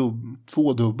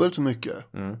tvådubbelt så mycket.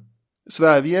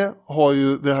 Sverige har ju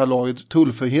vid det här laget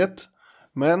tullfrihet,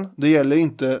 men det gäller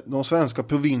inte de svenska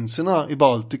provinserna i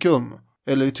Baltikum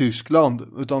eller i Tyskland,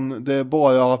 utan det är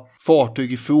bara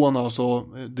fartyg ifrån alltså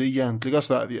det egentliga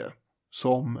Sverige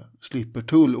som slipper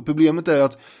tull. Och problemet är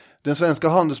att den svenska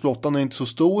handelsflottan är inte så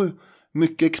stor.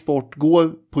 Mycket export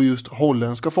går på just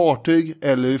holländska fartyg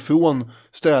eller ifrån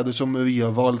städer som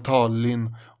Reval,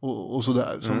 Tallinn och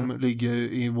sådär som ligger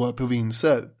i våra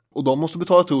provinser. Och de måste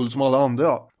betala tull som alla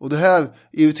andra. Och det här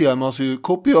irriterar man sig ju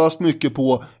kopiöst mycket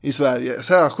på i Sverige.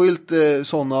 Särskilt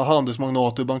sådana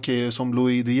handelsmagnater och bankerer som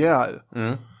Louis De Geer.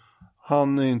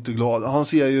 Han är inte glad. Han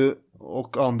ser ju,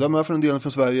 och andra med för en del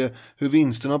från Sverige, hur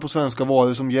vinsterna på svenska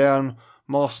varor som järn,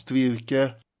 mastvirke,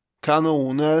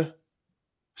 kanoner,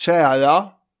 kära,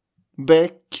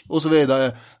 bäck och så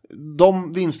vidare.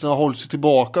 De vinsterna hålls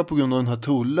tillbaka på grund av den här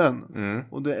tullen.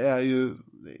 Och det är ju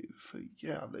det är ju för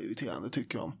jävla irriterande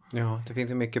tycker de. Ja, det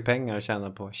finns ju mycket pengar att tjäna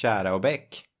på tjära och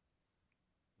bäck.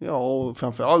 Ja, och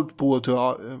framförallt på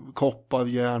koppar,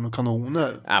 järn och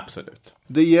kanoner. Absolut.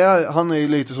 Han är ju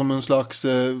lite som en slags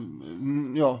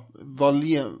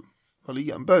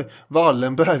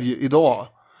Wallenberg idag.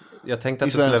 Jag tänkte att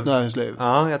i svenskt näringsliv.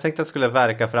 Ja, jag tänkte att det skulle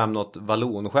verka fram något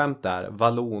vallonskämt där.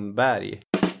 Vallonberg.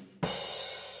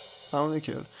 Ja, det är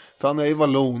kul. För han är ju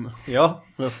vallon. Ja,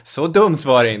 så dumt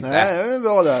var det inte. Nej, det är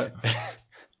bra där.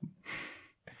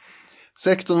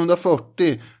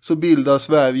 1640 så bildar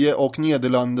Sverige och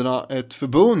Nederländerna ett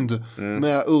förbund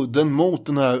med udden mot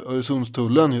den här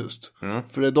Öresundstullen just.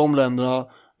 För det är de länderna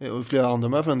och flera andra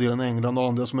med för en del, England och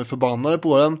andra, som är förbannade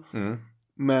på den.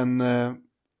 Men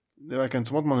det verkar inte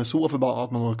som att man är så förbannad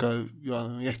att man orkar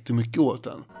göra jättemycket åt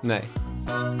den. Nej.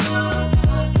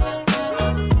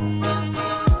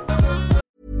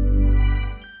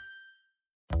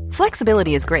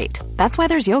 Flexibility is great. That's why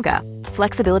there's yoga.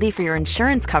 Flexibility for your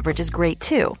insurance coverage is great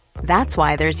too. That's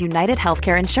why there's United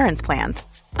Healthcare Insurance Plans.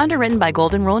 Underwritten by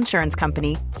Golden Rule Insurance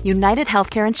Company, United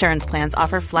Healthcare Insurance Plans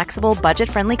offer flexible,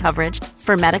 budget-friendly coverage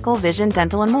for medical, vision,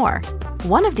 dental, and more.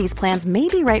 One of these plans may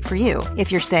be right for you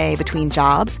if you're, say, between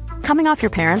jobs, coming off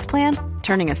your parents' plan,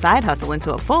 turning a side hustle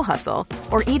into a full hustle,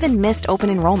 or even missed open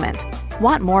enrollment.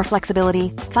 Want more flexibility?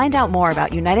 Find out more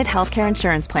about United Healthcare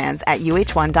Insurance Plans at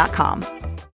uh1.com.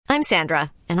 I'm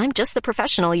Sandra, and I'm just the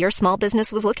professional your small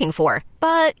business was looking for.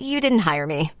 But you didn't hire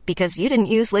me because you didn't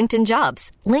use LinkedIn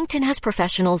Jobs. LinkedIn has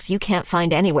professionals you can't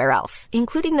find anywhere else,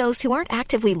 including those who aren't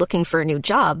actively looking for a new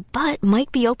job, but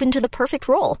might be open to the perfect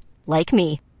role, like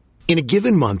me. In a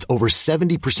given month, over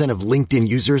 70% of LinkedIn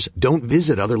users don't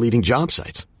visit other leading job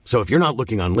sites. So if you're not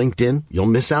looking on LinkedIn, you'll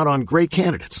miss out on great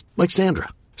candidates, like Sandra.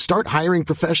 Start hiring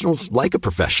professionals like a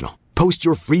professional. Post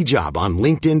your free job on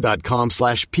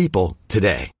linkedin.com/people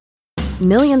today.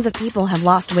 Millions of people have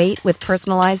lost weight with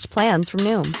personalized plans from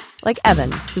Noom. Like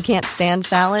Evan, who can't stand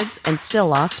salads and still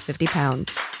lost 50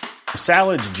 pounds.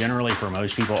 Salads generally for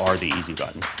most people are the easy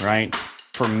button, right?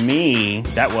 For me,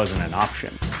 that wasn't an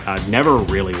option. I never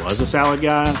really was a salad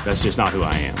guy. That's just not who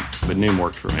I am. But Noom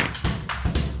worked for me.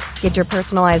 Get your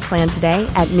personalized plan today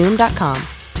at Noom.com.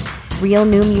 Real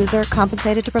Noom user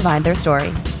compensated to provide their story.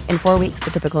 In 4 weeks,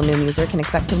 the typical Noom user can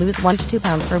expect to lose 1 to 2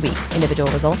 pounds per week. Individual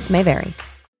results may vary.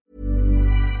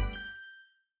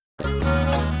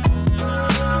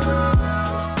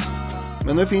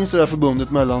 Men nu finns det där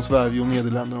förbundet mellan Sverige och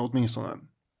Nederländerna åtminstone.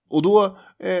 Och då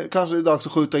kanske det är dags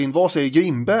att skjuta in, vad säger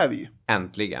Grimberg?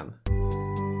 Äntligen.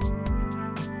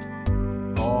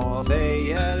 Vad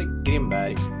säger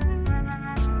Grimberg?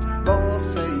 Vad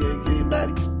säger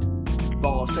Grimberg?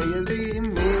 Vad säger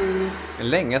Grimmis?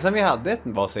 Länge sedan vi hade ett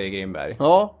vad säger Grimberg.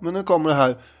 Ja, men nu kommer det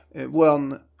här.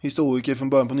 Våran historiker från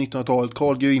början på 1900-talet,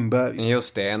 Carl Grimberg.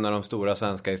 Just det, en av de stora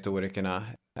svenska historikerna.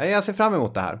 Jag ser fram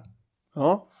emot det här.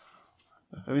 Ja.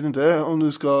 Jag vet inte om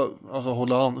du ska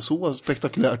hålla an så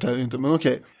spektakulärt här inte, men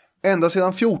okej. Ända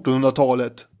sedan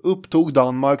 1400-talet upptog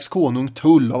Danmarks konung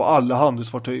tull av alla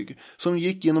handelsfartyg som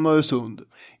gick genom Öresund.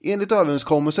 Enligt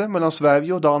överenskommelse mellan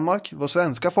Sverige och Danmark var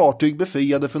svenska fartyg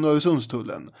befriade från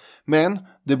Öresundstullen. Men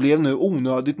det blev nu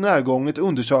onödigt närgånget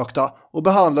undersökta och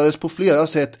behandlades på flera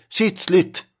sätt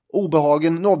kitsligt.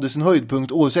 Obehagen nådde sin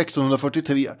höjdpunkt år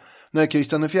 1643 när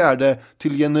Kristian IV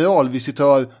till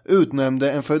generalvisitör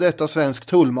utnämnde en för detta svensk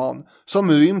tullman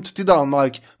som rymt till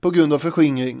Danmark på grund av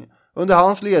förskingring. Under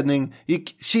hans ledning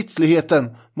gick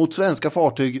kitsligheten mot svenska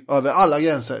fartyg över alla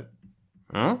gränser.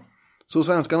 Så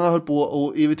svenskarna höll på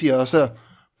att irritera sig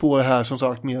på det här som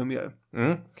sagt mer och mer.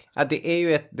 Ja, det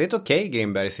är ett okej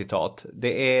Grimberg-citat.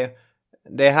 Det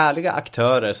är härliga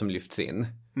aktörer som lyfts in.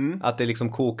 Att det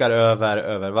liksom kokar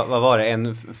över vad var det?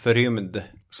 En förrymd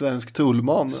svensk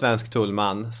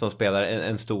tullman som spelar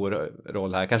en stor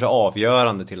roll här. Kanske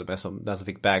avgörande till och med, som den som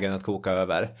fick bägaren att koka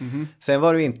över. Sen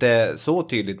var det inte så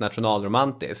tydligt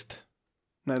nationalromantiskt.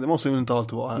 Nej, det måste ju inte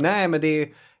alltid vara här. Nej, men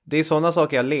det är sådana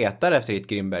saker jag letar efter i ett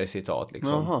Grimberg-citat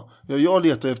liksom. Jaha. Ja, jag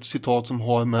letar efter citat som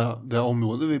har med det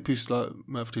område vi pysslar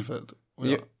med för tillfället.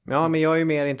 Ja, men jag är ju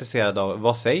mer intresserad av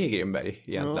vad säger Grimberg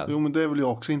egentligen? Ja, jo, men det är väl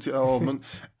jag också intresserad av. Men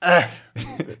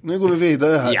nu går vi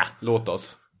vidare här. Ja, låt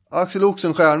oss. Axel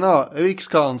Oxenstierna,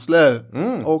 rikskansler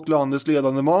och landets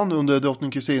ledande man under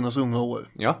drottning Kristinas unga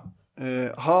år. Ja.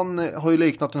 Han har ju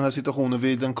liknat den här situationen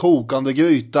vid en kokande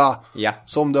gryta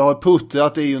som det har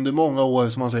puttrat i under många år,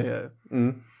 som man säger.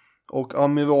 Och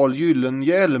amiral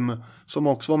Gyllenhielm, som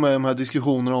också var med i de här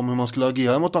diskussionerna om hur man skulle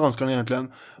agera mot danskarna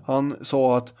egentligen, han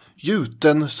sa att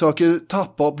gjuten söker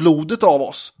tappa blodet av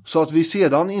oss så att vi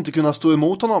sedan inte kunna stå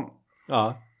emot honom.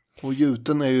 Ja. Och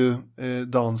gjuten är ju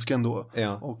dansken då.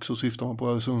 Ja. Och så syftar man på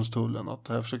Öresundstullen. Att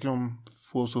här försöker de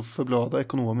få så förblöda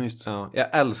ekonomiskt. Ja, jag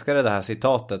älskar det här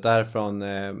citatet. Det är från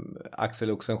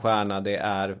Axel Oxenstierna. Det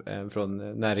är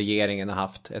från när regeringen har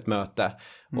haft ett möte.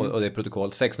 Och det är protokoll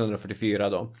 1644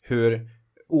 då. Hur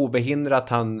obehindrat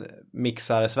han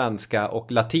mixar svenska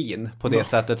och latin. På det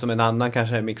sättet som en annan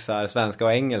kanske mixar svenska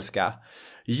och engelska.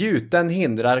 Gjuten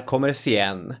hindrar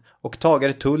kommercien och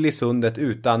tager tull i sundet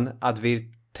utan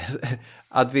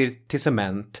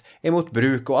advertisement emot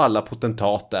bruk och alla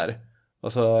potentater.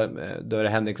 Och så då är det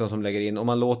Henriksson som lägger in: om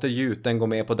man låter gjuten gå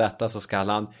med på detta så ska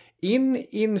han in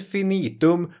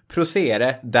infinitum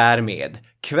procere därmed.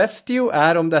 Questio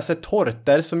är om dessa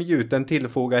torter som gjuten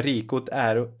tillfogar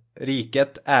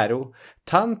riket äro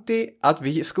tanti att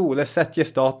vi skulle sätta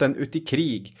staten ut i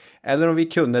krig eller om vi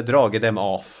kunde drage dem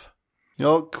av.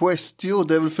 Ja, questio,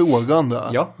 det är väl frågan där.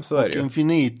 Ja, så är det ju.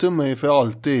 Infinitum är ju för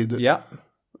alltid. Ja.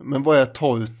 Men vad är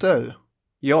torter?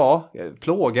 Ja,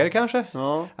 plågor kanske.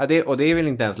 Ja. Och det är väl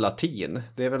inte ens latin.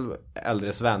 Det är väl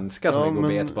äldre svenska som vi går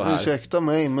bet på här. Ursäkta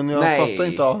mig, men jag fattar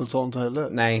inte allt sånt heller.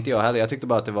 Nej, inte jag heller. Jag tyckte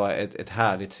bara att det var ett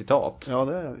härligt citat. Ja,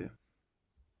 det är vi.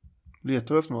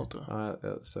 Letar du efter något då? Ja,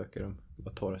 jag söker om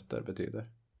vad torter betyder.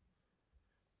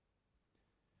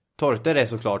 Torter är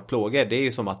såklart plågor. Det är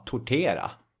ju som att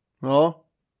tortera. Ja,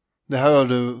 det här har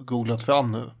du googlat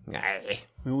fram nu. Nej.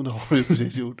 Jo, det har du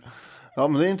precis gjort. Ja,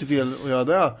 men det är inte fel att göra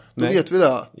det. Då Nej. vet vi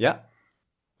det. Ja.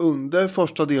 Under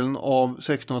första delen av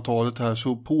 1600-talet här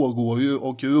så pågår ju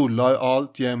och rullar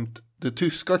alltjämt det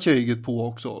tyska kriget på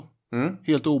också.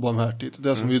 Helt obarmhärtigt.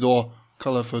 Det som vi idag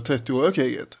kallar för 30-åriga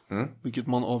kriget. Vilket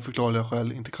man av förklarliga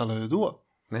skäl inte kallar det då.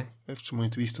 Nej. Eftersom man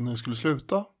inte visste när det skulle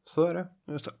sluta. Så är det.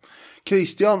 Just det.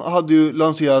 Kristian hade ju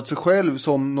lanserat sig själv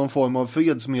som någon form av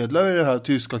fredsmedlare i det här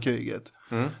tyska kriget.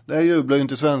 Det här jublar ju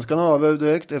inte svenskarna över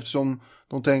direkt, eftersom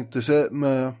de tänkte sig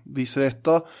med viss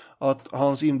rätta att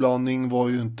hans inblandning var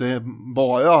ju inte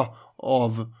bara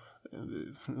av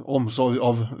omsorg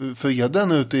av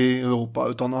freden ute i Europa,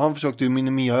 utan han försökte ju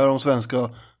minimera de svenska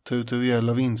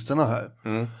territoriella vinsterna här.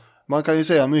 Man kan ju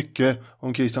säga mycket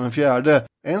om Kristian IV.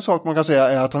 En sak man kan säga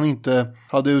är att han inte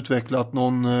hade utvecklat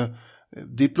någon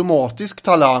diplomatisk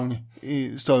talang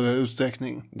i större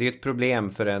utsträckning. Det är ett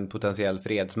problem för en potentiell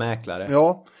fredsmäklare.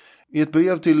 Ja, i ett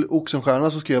brev till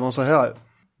Oxenstierna så skrev han så här: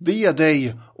 "Ve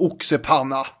dig,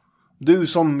 oxepanna, du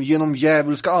som genom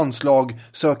djävulska anslag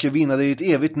söker vinna dig ett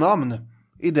evigt namn.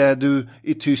 I det du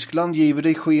i Tyskland giver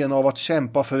dig sken av att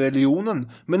kämpa för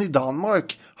religionen, men i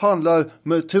Danmark handlar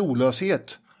med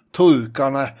trolöshet.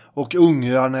 Turkarna och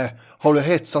ungrarna har du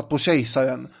hetsat på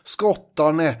kejsaren,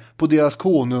 skottarna på deras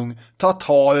konung,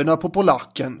 tatarerna på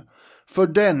polacken. För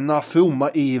denna fromma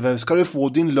iver ska du få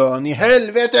din lön i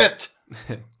helvetet!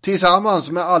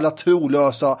 Tillsammans med alla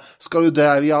trolösa ska du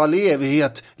där i all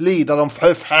evighet lida de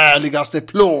förfärligaste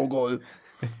plågor."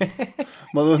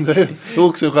 Man undrar hur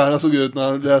Oxenstierna såg ut när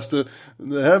han läste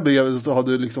det här brevet, så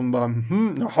hade du liksom bara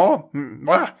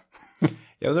va?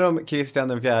 Jag undrar om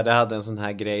Kristian IV hade en sån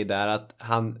här grej där att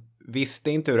han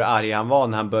visste inte hur arg han var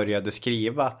när han började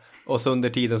skriva. Och så under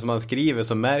tiden som han skriver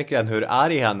så märker han hur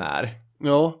arg han är.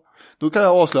 Ja, då kan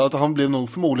jag avslöja att han blev nog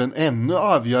förmodligen ännu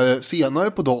argare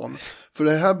senare på dagen. För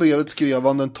det här brevet skrev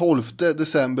han den 12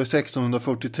 december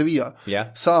 1643. Yeah.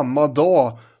 Samma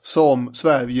dag som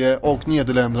Sverige och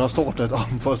Nederländerna startade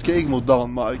ett anfallskrig mot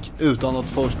Danmark utan att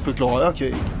först förklara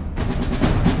krig.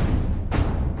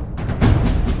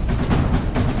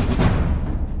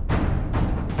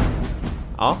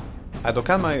 Ja, då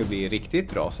kan man ju bli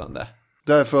riktigt rasande.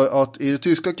 Därför att i det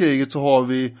tyska kriget så har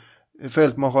vi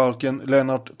fältmarskalken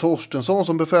Lennart Torstensson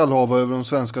som befälhavare över de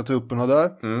svenska trupperna där.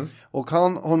 Och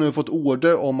han har nu fått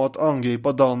order om att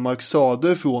angripa Danmark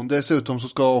söderifrån. Dessutom så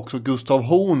ska också Gustav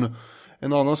Horn,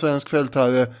 en annan svensk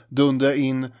fältherre, dundra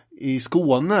in i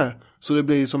Skåne. Så det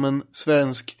blir som en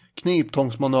svensk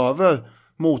kniptångsmanöver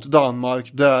mot Danmark,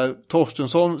 där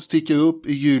Torstensson sticker upp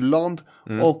i Jylland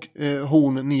och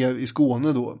Horn ner i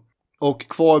Skåne då. Och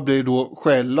kvar blir då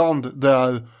Själland,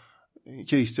 där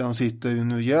Kristian sitter i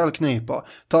en rejäl knipa.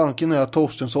 Tanken är att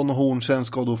Torstensson och Horn sen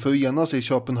ska då förenas i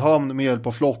Köpenhamn med hjälp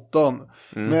av flottan.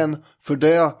 Men för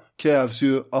det krävs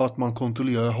ju att man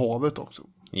kontrollerar havet också.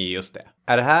 Just det.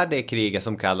 Är det här det kriget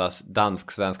som kallas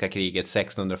dansk-svenska kriget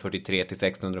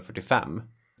 1643-1645?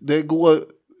 Det går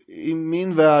i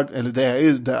min värld, eller det är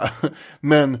ju det,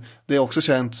 men det är också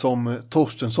känt som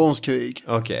Torstenssons krig.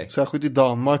 Okay. Särskilt i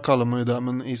Danmark kallar man ju det,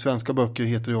 men i svenska böcker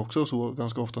heter det också så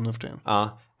ganska ofta nu för tiden.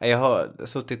 Ja, jag har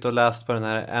suttit och läst på den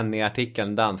här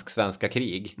NE-artikeln dansk-svenska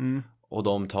krig. Och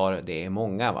de tar, det är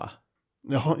många va?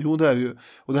 Ja, jo det är ju.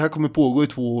 Och det här kommer pågå i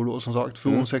 2 år då, som sagt,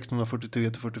 från 1643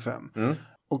 till 45.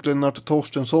 Och Lennart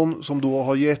Torstensson, som då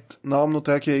har gett namn åt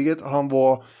det här kriget, han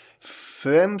var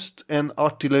främst en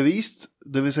artillerist,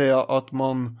 det vill säga att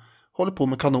man håller på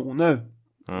med kanoner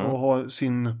och har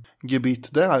sin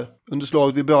gebit där. Under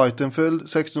slaget vid Breitenfeld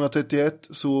 1631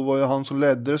 så var det han som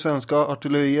ledde det svenska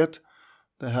artilleriet.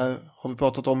 Det här har vi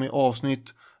pratat om i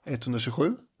avsnitt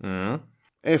 127.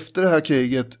 Efter det här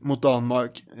kriget mot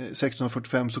Danmark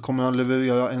 1645 så kommer han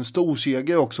leverera en stor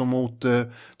seger också mot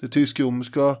det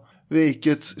tysk-romerska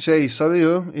rikets kejsare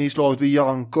ju, i slaget vid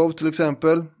Jankov till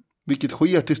exempel. Vilket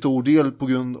sker till stor del på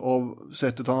grund av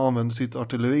sättet han använde sitt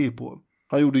artilleri på.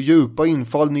 Han gjorde djupa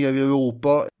infall ner i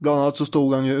Europa. Bland annat så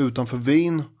stod han ju utanför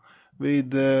Wien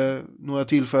vid några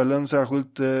tillfällen,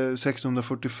 särskilt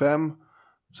 1645.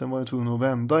 Sen var han tvungen att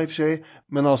vända i och för sig.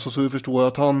 Men alltså så vi förstår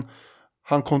att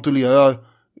han kontrollerar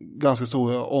ganska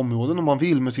stora områden om man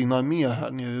vill med sin armé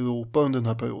här nere i Europa under den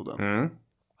här perioden.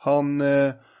 Han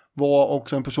var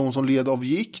också en person som led av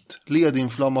gikt,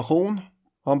 ledinflammation.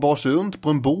 Han bars runt på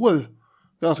en bår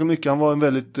ganska mycket. Han var en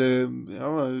väldigt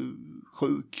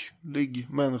sjuklig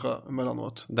människa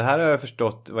emellanåt. Det här har jag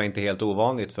förstått var inte helt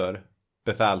ovanligt för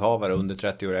befälhavare under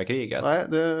 30-åriga kriget. Nej,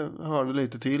 det hörde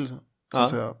lite till så att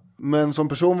säga. Men som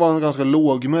person var han ganska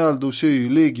lågmäld och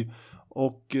kylig.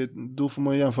 Och då får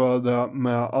man jämföra det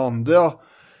med andra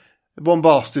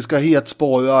bombastiska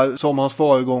hetsporrar som hans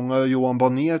föregångare Johan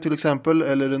Barnér till exempel.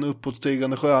 Eller den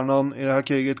uppåtstigande stjärnan i det här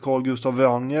kriget, Carl Gustav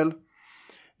Wrangel.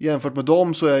 Jämfört med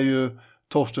dem så är ju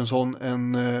Torstensson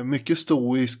en mycket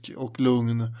stoisk och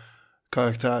lugn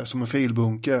karaktär som en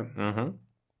filbunke.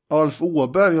 Alf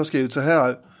Åberg har skrivit så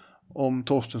här om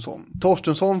Torstensson.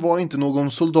 Torstensson var inte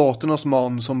någon soldaternas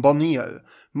man som Barnér.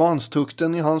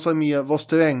 Manstukten i hans armé var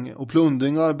sträng och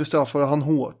plundringar bestraffade han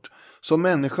hårt. Som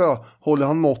människa håller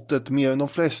han måttet mer än de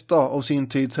flesta av sin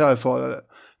tids härförare.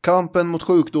 Kampen mot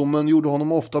sjukdomen gjorde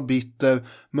honom ofta bitter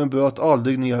men bröt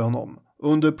aldrig ner honom.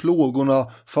 Under plågorna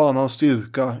fann han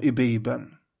styrka i Bibeln.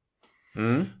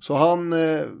 Så han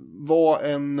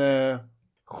var en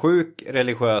sjuk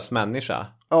religiös människa.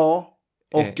 Ja,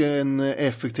 och en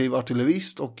effektiv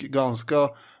artillerist och ganska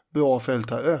bra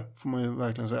fältherre får man ju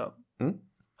verkligen säga.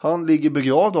 Han ligger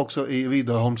begravd också i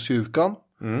Riddarholmskyrkan.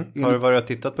 Har du varit och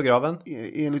tittat på graven?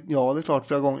 Ja, det är klart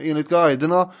flera gånger. Enligt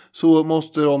guiderna så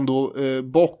måste de då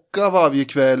bocka varje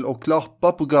kväll och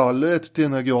klappa på gallret till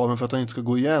den här graven för att han inte ska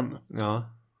gå igen. Ja.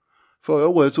 Förra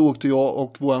året så åkte jag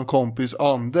och vår kompis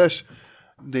Anders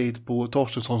dit på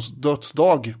Torstenssons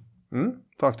dödsdag.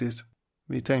 Faktiskt.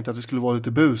 Vi tänkte att vi skulle vara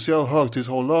lite busiga och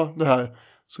högtidshålla det här.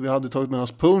 Så vi hade tagit med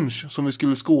oss punch som vi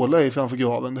skulle skåla i framför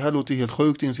graven. Det här låter helt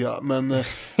sjukt inser jag.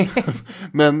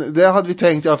 Men det hade vi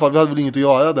tänkt i alla fall. Vi hade väl inget att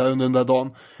göra där under den där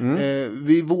dagen.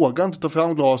 Vi vågade inte ta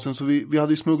fram glasen. Så vi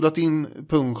hade smugglat in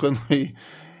punchen i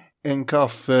en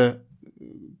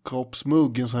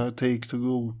kaffekroppsmugg. En sån här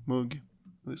take-to-go-mugg.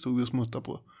 Det stod vi och smutta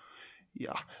på.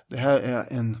 Ja, det här är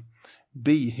en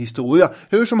bihistoria.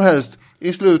 Hur som helst,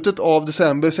 i slutet av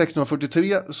december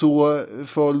 1643 så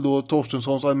föll då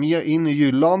Torstenssons armé in i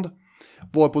Jylland,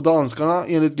 varpå danskarna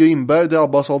enligt Grimberg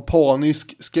drabbas av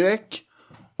panisk skräck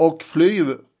och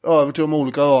flyr över till de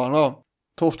olika öarna.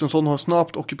 Torstensson har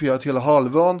snabbt ockuperat hela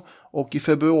halvön och i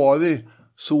februari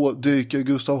så dyker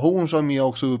Gustav Horns armé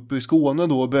också upp i Skåne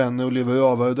då och bränner och lever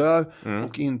över där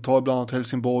och intar bland annat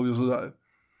Helsingborg och sådär.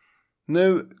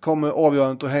 Nu kommer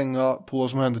avgörandet att hänga på vad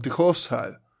som händer till sjöss här.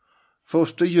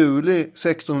 1 juli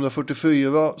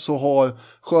 1644 så har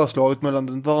sjöslaget mellan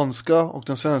den danska och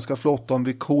den svenska flottan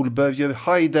vid Kolberger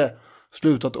Heide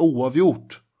slutat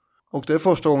oavgjort. Och det är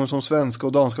första gången som svenska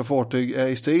och danska fartyg är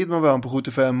i strid med varandra på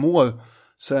 75 år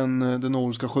sedan det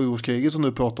nordiska sjuårskriget som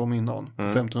du pratade om innan, på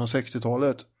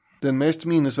 1560-talet. Den mest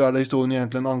minnesvärda historien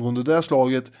egentligen angående det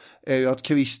slaget är ju att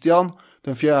Kristian,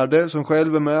 den fjärde, som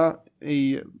själv är med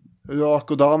i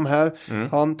rök och damm här,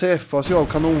 han träffas ju av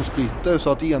kanonsplitter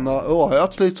så att ena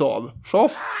örat slits av.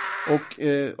 Tjoff!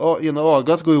 Och ena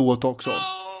ögat går åt också.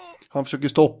 Han försöker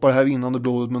stoppa det här rinnande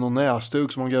blodet med någon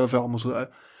näsduk som han gräver fram och sådär.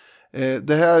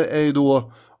 Det här är ju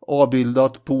då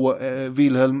avbildat på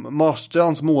Wilhelm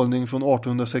Marstrands målning från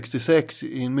 1866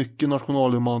 i en mycket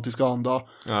nationalromantisk anda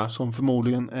som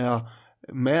förmodligen är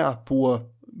med på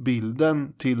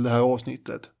bilden till det här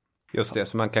avsnittet. Just det,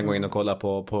 så man kan gå in och kolla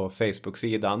på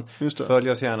Facebook-sidan.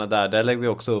 Följ oss gärna där. Där lägger vi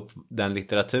också upp den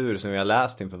litteratur som vi har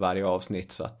läst inför varje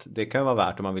avsnitt. Så att det kan vara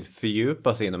värt om man vill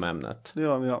fördjupa sig inom ämnet. Det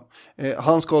gör vi, ja.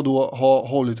 Han ska då ha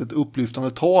hållit ett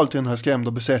upplyftande tal till den här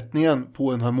skrämda besättningen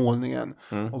på den här målningen.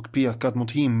 Och pekat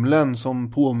mot himlen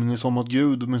som påminner om att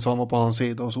Gud minsann var på hans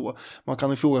sida och så. Man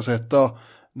kan ifrågasätta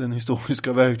den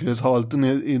historiska verklighetshalten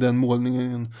i den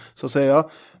målningen så att säga.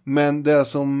 Men det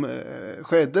som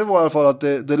skedde var i alla fall att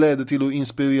det ledde till att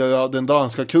inspirera den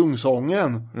danska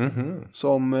kungsången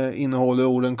som innehåller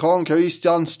orden Kong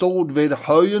Christian stod vid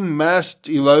höjen mast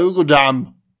i Rotterdam.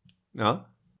 Ja.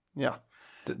 Ja.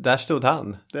 Där stod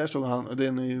han. Där stod han.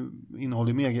 Den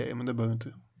innehåller mer grejer, men det behöver inte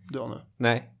dra nu.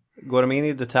 Nej. Går de in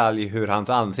i detalj hur hans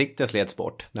ansikte slets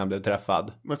bort när han blev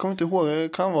träffad? Jag kommer inte ihåg,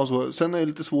 det kan vara så. Sen är det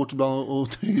lite svårt ibland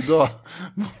att tyda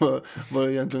vad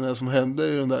det egentligen är som hände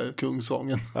i den där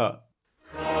kungsången. Ja.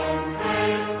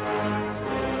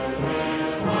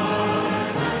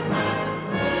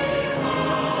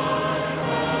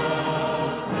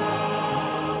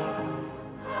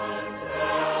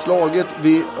 Slaget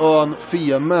vid ön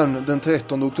Femern den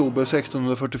 13 oktober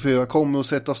 1644 kommer att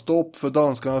sätta stopp för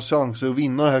danskarnas chanser att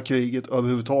vinna det här kriget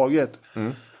överhuvudtaget.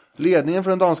 Ledningen för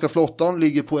den danska flottan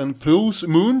ligger på en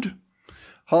Poosmund.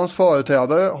 Hans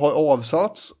företrädare har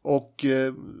avsatts och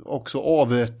också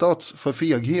avrättats för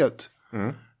feghet.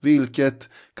 Vilket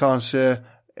kanske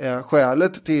är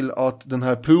skälet till att den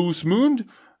här Poosmund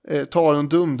tar den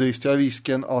dumdristiga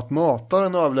risken att möta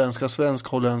den överländska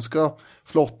svensk-holländska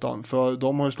flottan, för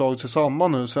de har ju slagit sig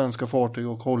samman nu, svenska fartyg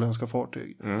och holländska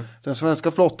fartyg. Den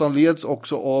svenska flottan leds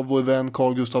också av vår vän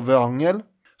Carl Gustav Wrangel,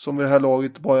 som vid det här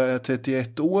laget bara är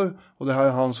 31 år, och det här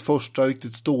är hans första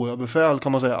riktigt stora befäl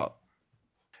kan man säga.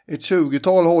 Ett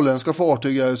 20-tal holländska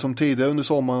fartyg är som tidigare under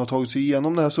sommaren har tagit sig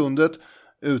igenom det här sundet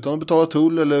utan att betala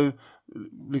tull eller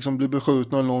liksom bli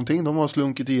beskjutna eller någonting. De har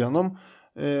slunkit igenom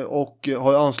och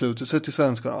har anslutit sig till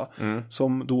svenskarna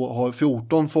som då har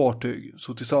 14 fartyg.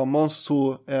 Så tillsammans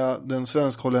så är den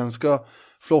svensk-holländska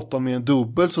flottan mer än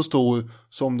dubbelt så stor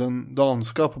som den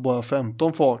danska på bara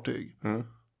 15 fartyg.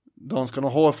 Danskarna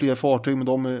har fler fartyg, men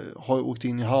de har åkt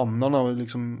in i hamnarna och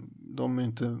liksom, de är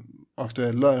inte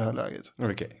aktuella i det här läget.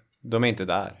 Okej. De är inte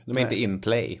där. De är inte in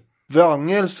play.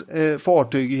 Wrangels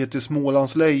fartyg heter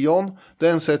Smålands Lejon.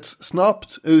 Den sätts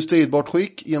snabbt ur stridbart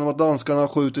skick genom att danskarna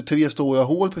skjuter 3 stora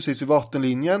hål precis vid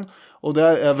vattenlinjen. Och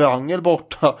där är Wrangel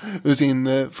borta ur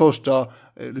sin första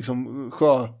liksom,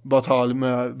 sjöbatalj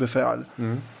med befäl.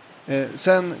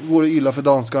 Sen går det illa för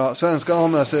danskarna. Svenskarna har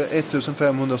med sig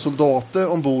 1500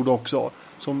 soldater ombord också,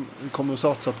 som kommer att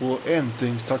satsa på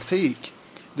äntringstaktik.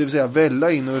 Det vill säga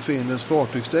välla in över fiendens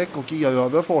fartygsdäck och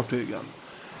erövra fartygen.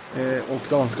 Och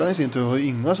danskarna i sin tur har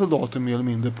inga soldater mer eller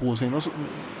mindre på sina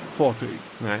fartyg.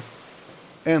 Nej.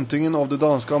 Äntringen av det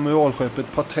danska amiralskeppet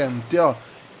Patentia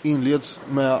inleds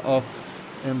med att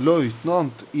en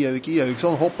löjtnant, Erik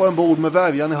Eriksson, hoppar ombord med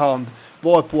värjan i hand,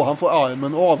 varpå han får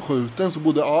armen avskjuten så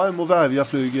både arm och värja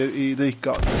flyger i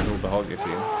drickat. Obehaglig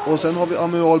scen. Och sen har vi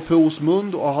amiral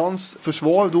Poosmund och hans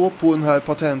försvar då på den här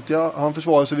Patentia. Han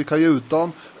försvarar sig vid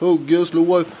kajutan, hugger och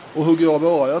slår och hugger av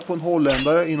örat på en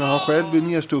holländare innan han själv blir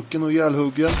nedstucken och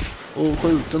ihjälhuggen och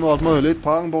skjuten och allt möjligt.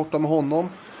 Pang, borta med honom.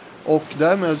 Och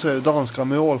därmed så är det danska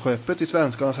amiralskeppet i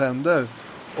svenskarnas händer.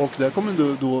 Och där kommer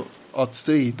du då att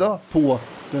strida på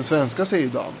den svenska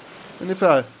sidan.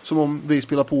 Ungefär som om vi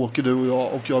spelar poker du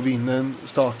och jag vinner en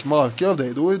stark marker av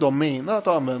dig. Då är de mina att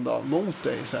använda mot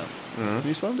dig sen.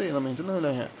 Visst var det innan, inte nu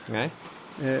längre. Nej.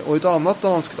 Och ett annat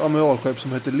danskt amiralskepp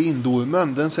som heter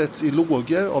Lindormen, den sätts i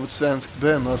lågor av ett svenskt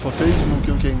brännarfartyg som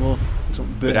åker omkring och liksom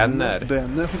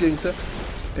bränner omkring sig.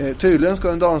 Tydligen ska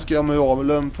den danska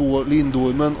amiralen på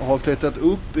Lindormen ha klättrat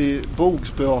upp i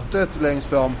bogspötet längst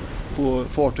fram på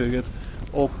fartyget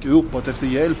och ropat efter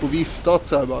hjälp och viftat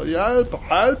så här bara,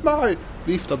 hjälp mig!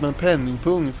 Viftat med en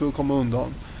penningpung för att komma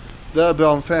undan. Där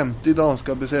brann 50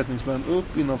 danska besättningsmän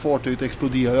upp innan fartyget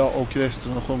exploderade och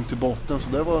resterna sjönk till botten. Så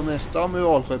det var nästa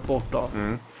amiralskepp borta.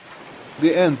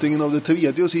 Vid äntringen av det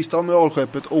tredje och sista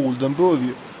amiralskeppet Oldenburg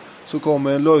så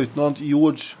kommer en löjtnant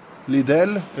Georg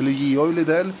Liddell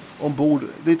ombord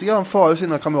lite grann före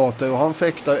sina kamrater och han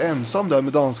fäktar ensam där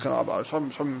med danskarna bara,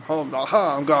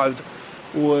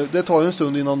 och det tar en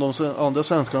stund innan de andra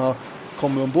svenskarna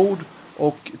kommer ombord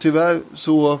och tyvärr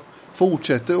så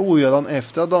fortsätter oredan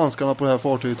efter att danskarna på det här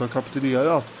fartyget har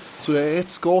kapitulerat. Så det är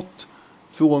ett skott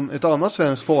från ett annat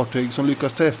svenskt fartyg som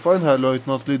lyckas träffa den här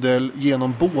löjtnant Liddell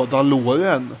genom båda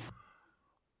låren.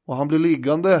 Och han blir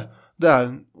liggande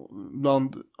där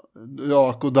bland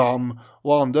rök och damm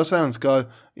och andra svenskar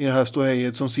i det här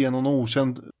ståhejet som ser någon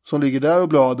okänd som ligger där och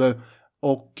blöder.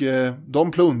 Och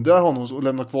de plundrar honom och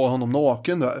lämnar kvar honom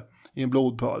naken där i en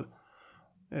blodpöl.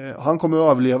 Han kommer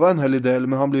att överleva den här Liddell,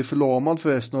 men han blir förlamad för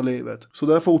resten av livet. Så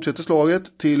där fortsätter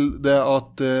slaget till det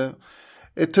att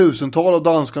ett 1000-tal av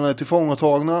danskarna är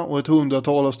tillfångatagna och ett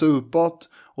 100-tal har stupat.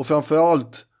 Och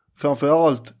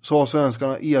framförallt så har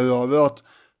svenskarna erövrat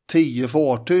 10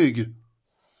 fartyg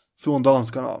från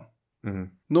danskarna.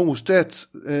 Norstedts,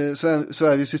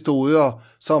 Sveriges historia,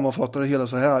 sammanfattar det hela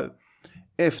så här.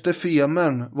 Efter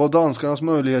Femern var danskarnas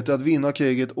möjligheter att vinna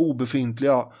kriget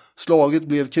obefintliga. Slaget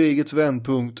blev krigets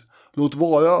vändpunkt. Låt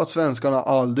vara att svenskarna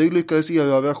aldrig lyckades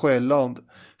erövra Själland.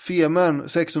 Femern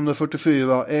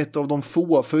 1644 är ett av de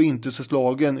få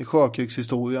förintelseslagen i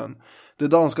sjökrigshistorien. Det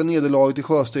danska nederlaget i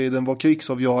sjöstriden var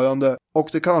krigsavgörande och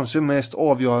det kanske mest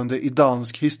avgörande i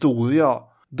dansk historia.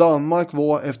 Danmark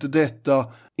var efter detta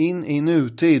in i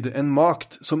nutid en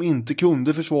makt som inte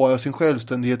kunde försvara sin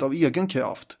självständighet av egen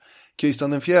kraft.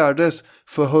 Kristian IV:s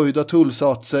förhöjda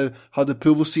tullsatser hade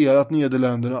provocerat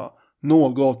Nederländerna,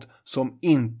 något som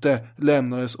inte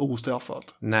lämnades ostraffat.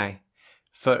 Nej,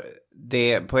 för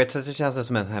det på ett sätt känns det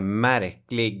som en sån här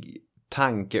märklig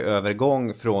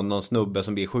tankeövergång från någon snubbe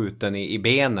som blir skjuten i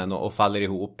benen och faller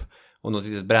ihop och något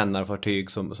litet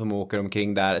brännarfartyg som åker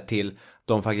omkring där till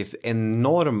de faktiskt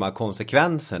enorma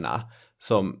konsekvenserna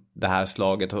som det här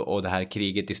slaget och det här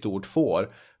kriget i stort får.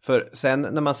 För sen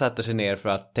när man sätter sig ner för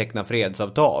att teckna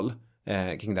fredsavtal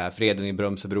kring det här, freden i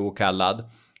Brömsebro kallad,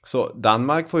 så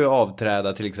Danmark får ju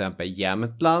avträda till exempel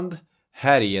Jämtland,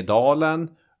 Härjedalen,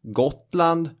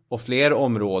 Gotland och fler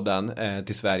områden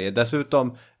till Sverige.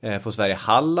 Dessutom får Sverige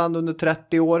Halland under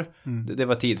 30 år. Det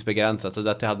var tidsbegränsat, så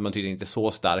därför hade man tydligen inte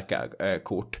så starka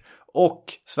kort. Och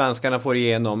svenskarna får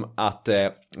igenom att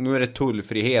nu är det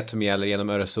tullfrihet som gäller genom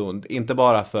Öresund. Inte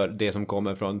bara för det som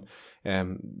kommer från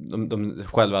de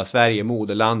själva Sverige,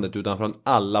 moderlandet, utan från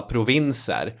alla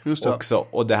provinser också.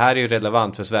 Och det här är ju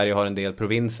relevant för Sverige har en del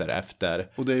provinser efter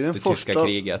och det är den tyska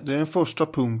kriget. Det är den första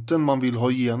punkten man vill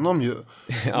ha igenom ju.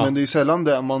 Ja. Men det är sällan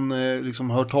det man liksom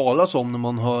hör talas om när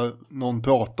man hör någon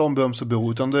prata om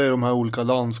Brömsebro, utan det är de här olika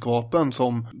landskapen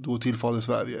som då tillfaller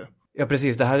Sverige. Ja,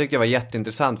 precis. Det här tycker jag var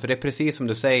jätteintressant, för det är precis som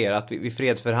du säger att vid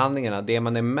fredsförhandlingarna, det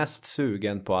man är mest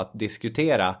sugen på att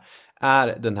diskutera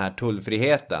är den här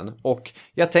tullfriheten. Och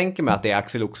jag tänker mig att det är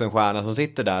Axel Oxenstierna som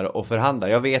sitter där och förhandlar.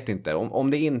 Jag vet inte.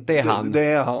 Om det inte är han. Det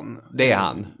är han. Det är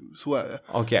han. Så är det.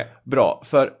 Okej, bra.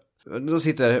 För då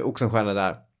sitter Oxenstierna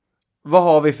där. Vad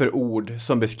har vi för ord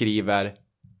som beskriver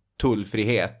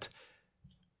tullfrihet?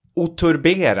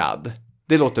 Oturberad.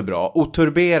 Det låter bra.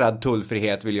 Oturberad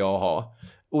tullfrihet vill jag ha.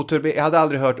 Jag hade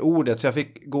aldrig hört ordet, så jag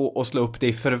fick gå och slå upp det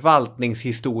i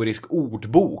förvaltningshistorisk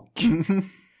ordbok.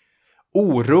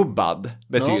 Orubbad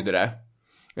betyder det.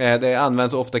 Det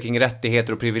används ofta kring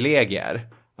rättigheter och privilegier.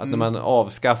 Att när man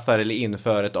avskaffar eller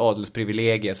inför ett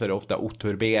adelsprivilegie så är det ofta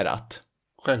oturberat.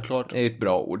 Självklart. Det är ett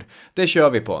bra ord. Det kör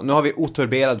vi på. Nu har vi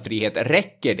oturberad frihet.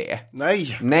 Räcker det?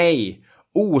 Nej.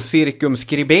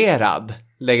 Ocirkumskriberad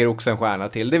lägger Oxenstierna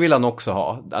till. Det vill han också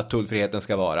ha, att tullfriheten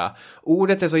ska vara.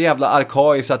 Ordet är så jävla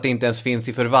arkaiskt att det inte ens finns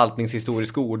i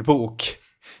förvaltningshistorisk ordbok.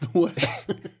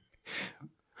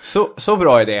 Så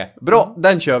bra är det. Bra,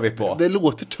 den kör vi på. Det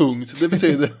låter tungt. Det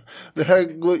betyder, det här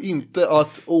går inte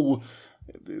att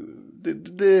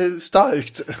det är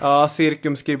starkt. Ja,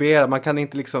 cirkumskribera. Man kan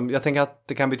inte liksom, jag tänker att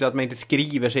det kan betyda att man inte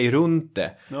skriver sig runt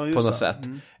det på något sätt.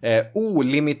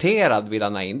 Olimiterad vill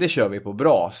han ha in, det kör vi på.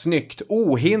 Bra, snyggt.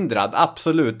 Ohindrad,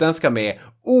 absolut, den ska med.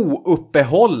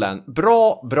 Ouppehållen,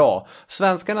 bra.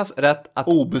 Svenskarnas rätt att...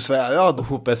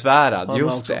 Obesvärad,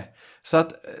 just det. Så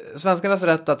att svenskarnas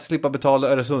rätt att slippa betala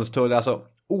Öresundstull, alltså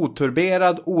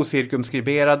oturberad,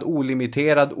 ocirkumskriberad,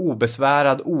 olimiterad,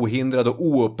 obesvärad, ohindrad och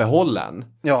ouppehållen.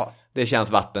 Ja. Det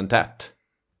känns vattentätt.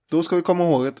 Då ska vi komma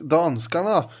ihåg att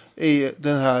danskarna i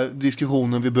den här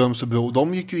diskussionen vid Brömsebro,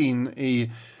 de gick ju in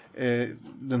i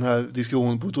den här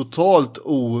diskussionen på totalt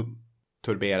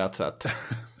oturberat sätt.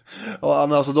 Ja,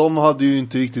 men alltså de hade ju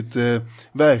inte riktigt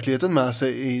verkligheten med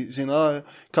sig i sina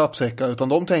kappsäckar, utan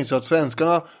de tänkte sig att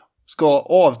svenskarna ska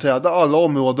avträda alla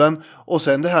områden, och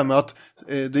sen det här med att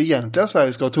det egentliga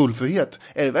Sverige ska ha tullfrihet.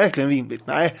 Är det verkligen rimligt?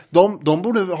 Nej, de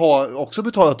borde också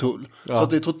betala tull. Ja. Så att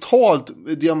det är totalt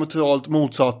diametralt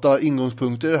motsatta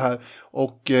ingångspunkter i det här.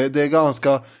 Och det är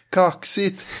ganska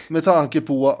kaxigt med tanke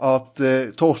på att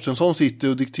Torstensson sitter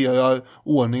och dikterar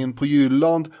ordningen på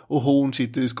Jylland och Horn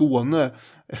sitter i Skåne.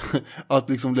 Att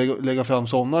liksom lägga fram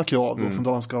sådana krav då från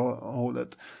danska hållet.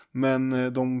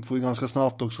 Men de får ju ganska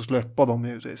snabbt också släppa dem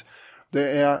givetvis.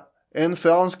 Det är en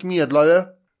fransk medlare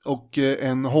och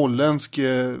en holländsk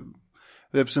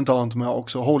representant med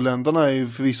också. Holländarna är ju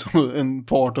förvisso en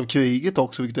part av kriget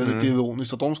också, vilket är lite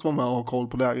ironiskt att de ska vara med och ha koll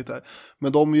på läget där.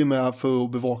 Men de är ju med för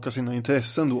att bevaka sina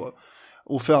intressen då.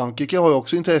 Och Frankrike har ju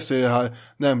också intresse i det här,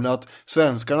 nämligen att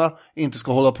svenskarna inte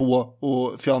ska hålla på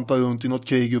och fjanta runt i något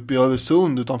krig uppe i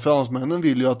Öresund, utan fransmännen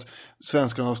vill ju att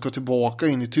svenskarna ska tillbaka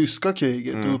in i tyska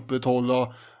kriget och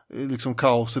upprätthålla liksom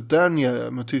kaoset där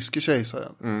nere med tyske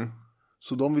kejsaren.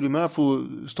 Så de vill ju med få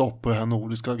stopp på det här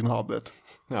nordiska gnabbet.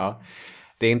 Ja.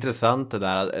 Det är intressant det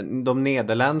där. De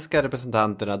nederländska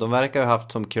representanterna, de verkar ha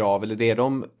haft som krav, eller det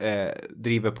de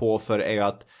driver på för är ju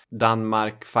att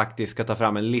Danmark faktiskt ska ta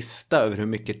fram en lista över hur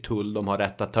mycket tull de har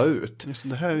rätt att ta ut. Just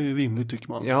det här är ju rimligt tycker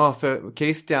man. Ja, för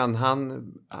Christian,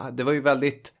 det var ju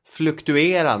väldigt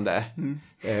fluktuerande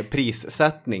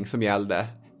prissättning som gällde.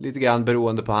 Lite grann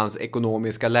beroende på hans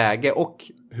ekonomiska läge och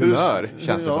humör,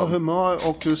 känns det som. Ja, humör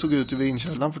och hur det såg ut i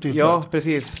vinkällan för tillfället. Ja,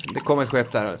 precis. Det kommer ett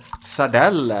skepp där.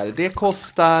 Sardeller, det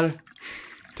kostar...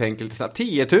 Tänk lite snabbt.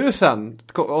 10 000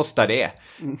 kostar det.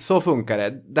 Så funkar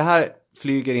det. Det här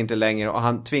flyger inte längre och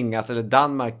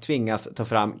Danmark tvingas ta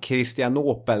fram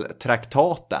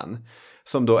Kristianopel-traktaten.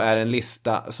 Som då är en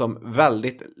lista som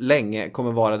väldigt länge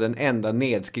kommer vara den enda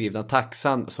nedskrivna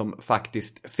taxan som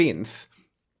faktiskt finns.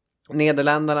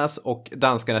 Nederländernas och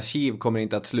danskarnas kiv kommer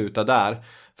inte att sluta där.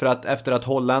 För att efter att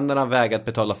holländarna vägrat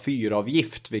betala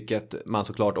fyravgift, vilket man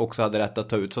såklart också hade rätt att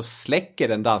ta ut, så släcker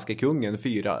den danska kungen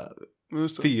fyrar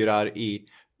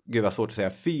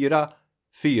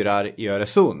i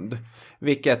Öresund.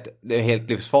 Vilket det är helt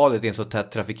livsfarligt i en så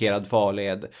tätt trafikerad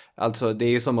farled. Alltså det är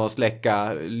ju som att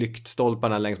släcka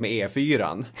lyktstolparna längs med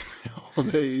E4.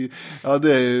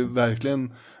 Det är ju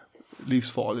verkligen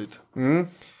livsfarligt.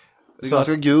 Det är så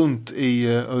ganska grunt i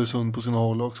Öresund på sina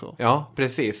håll också. Ja,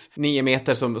 precis. 9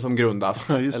 meter som grundast.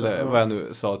 Eller vad jag nu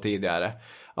sa tidigare.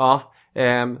 Ja,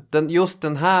 just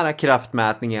den här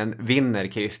kraftmätningen vinner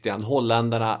Christian.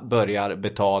 Holländarna börjar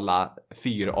betala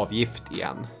fyravgift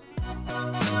igen.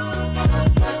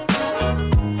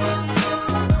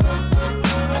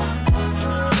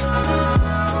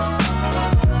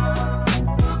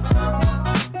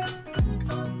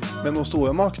 Men de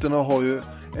stora makterna har ju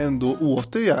ändå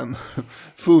återigen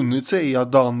funnit sig i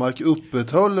att Danmark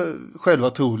upprätthöll själva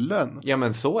tullen. Ja,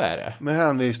 men så är det. Med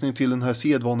hänvisning till den här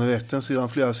sedvanerätten sedan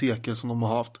flera sekel som de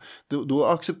har haft. Då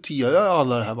accepterar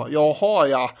alla det här.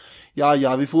 Jaha,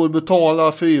 ja, vi får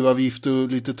betala fyravgifter och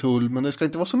lite tull, men det ska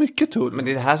inte vara så mycket tull. Men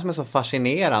det är det här som är så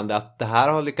fascinerande, att det här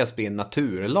har lyckats bli en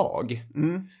naturlag.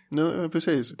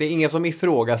 Precis. Det är ingen som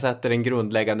ifrågasätter den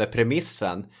grundläggande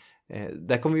premissen.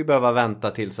 Där kommer vi behöva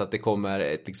vänta tills att det kommer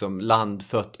ett land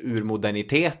fött ur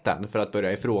moderniteten för att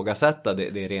börja ifrågasätta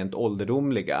det rent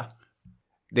ålderdomliga.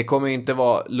 Det kommer inte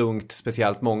vara lugnt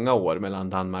speciellt många år mellan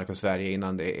Danmark och Sverige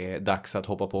innan det är dags att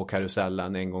hoppa på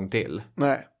karusellen en gång till.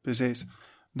 Nej, precis.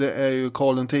 Det är ju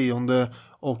Karl X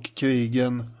och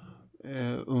krigen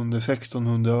under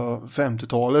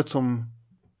 1650-talet som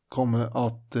kommer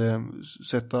att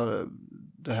sätta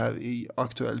det här i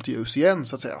aktuellt ljus igen,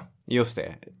 så att säga. Just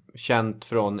det. Känt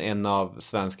från en av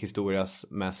svensk historias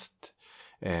mest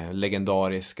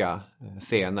legendariska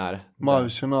scener.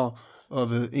 Marscherna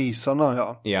över isarna,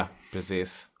 ja. Ja,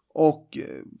 precis. Och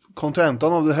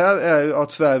kontentan av det här är ju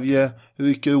att Sverige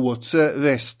rycker åt sig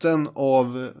resten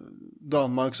av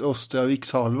Danmarks östra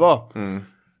rikshalva.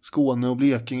 Skåne och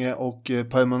Blekinge, och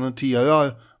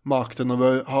permanenterar makten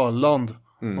över Halland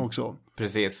också.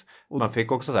 Precis. Man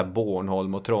fick också så här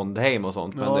Bornholm och Trondheim och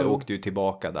sånt, men det åkte ju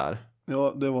tillbaka där.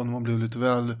 Ja, det var när man blev lite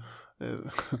väl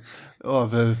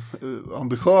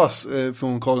ambitiös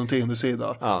från Karl X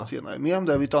sida senare. Mer om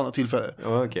det vid ett annat tillfälle.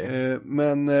 Okay.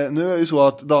 Men nu är det ju så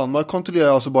att Danmark kontrollerar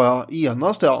alltså bara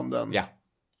ena stranden. Ja.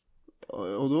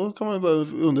 Och då kan man ju börja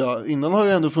undra, innan har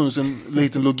det ändå funnits en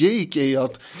liten logik i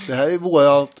att det här är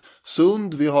vårat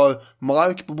sund, vi har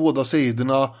mark på båda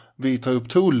sidorna, vi tar upp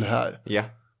tull här. Ja.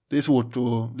 Det är svårt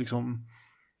att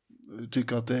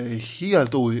tycka att det är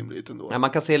helt orimligt ändå. Ja, man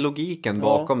kan se logiken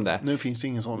bakom det. Nu finns det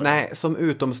ingen sån. Nej, som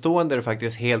utomstående är det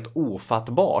faktiskt helt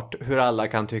ofattbart hur alla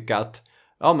kan tycka att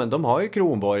men de har ju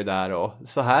Kronborg där och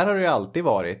så här har det ju alltid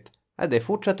varit. Nej, det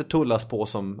fortsätter tullas på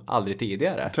som aldrig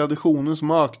tidigare. Traditionens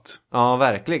makt. Ja,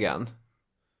 verkligen.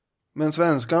 Men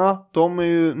svenskarna, de är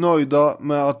ju nöjda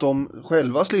med att de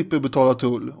själva slipper betala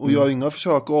tull och gör inga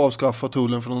försök att avskaffa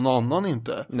tullen från någon annan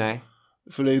inte. Nej.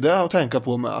 För det är det att tänka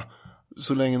på med.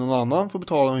 Så länge någon annan får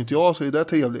betala och inte jag, så är det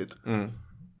trevligt.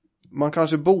 Man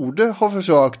kanske borde ha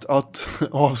försökt att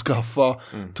avskaffa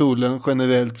tullen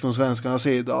generellt från svenskarnas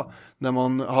sida när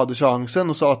man hade chansen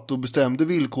och satt och bestämde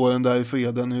villkoren där i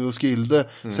freden i Roskilde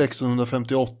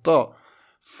 1658.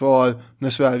 För när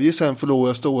Sverige sen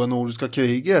förlorade stora nordiska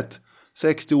kriget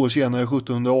 60 år senare,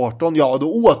 1718,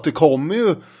 då återkommer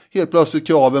ju helt plötsligt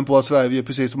kraven på att Sverige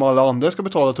precis som alla andra ska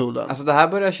betala tullen. Alltså det här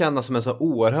börjar kännas som en så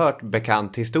oerhört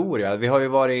bekant historia. Vi har ju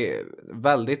varit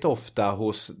väldigt ofta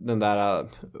hos den där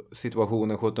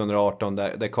situationen 1718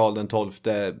 där Karl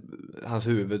XII, hans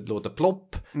huvud låter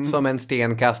plopp som en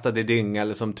sten kastad i dynga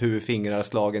eller som fingrar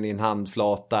slagen i en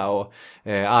handflata och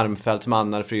Armfälts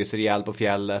mannar fryser ihjäl på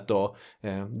fjället och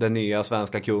den nya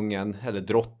svenska kungen eller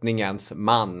drottningens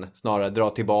man snarare drar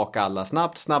tillbaka alla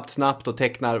snabbt och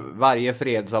tecknar varje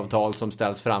fredsavtal som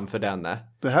ställs framför denne.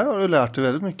 Det här har du lärt dig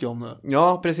väldigt mycket om nu.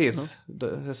 Ja, precis.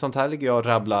 Ja. Sånt här ligger jag och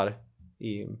rabblar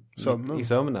i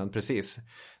sömnen, precis.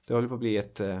 Det håller på att bli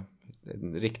ett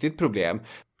riktigt problem.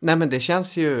 Nej, men det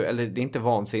känns ju, eller det är inte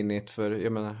vansinnigt för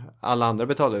jag menar, alla andra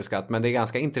betalar ju skatt, men det är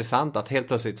ganska intressant att helt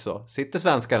plötsligt så sitter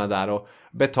svenskarna där och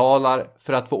betalar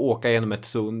för att få åka genom ett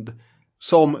sund.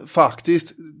 Som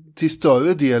faktiskt till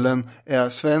större delen är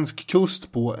svensk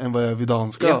kust på än vad är vid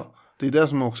danska. Ja. Det är det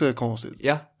som också är konstigt.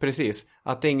 Ja, precis.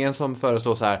 Att det är ingen som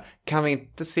föreslår så här, kan vi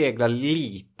inte segla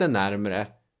lite närmare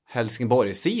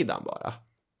Helsingborgssidan bara?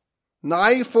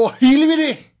 Nej, för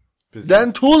helvete!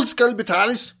 Den tull ska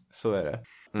betalas. Så är det.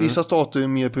 Vissa stater är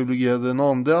mer privilegierade än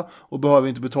andra och behöver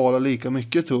inte betala lika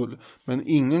mycket tull. Men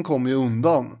ingen kommer ju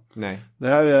undan. Nej.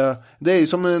 Det är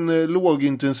som en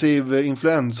lågintensiv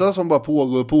influensa som bara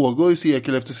pågår i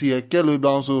sekel efter sekel. Och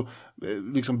ibland så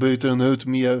liksom bryter den ut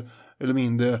mer eller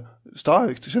mindre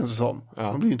starkt, känns det som.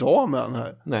 Ja. Man blir inte av med den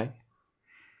här. Nej.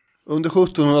 Under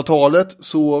 1700-talet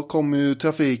så kommer ju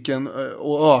trafiken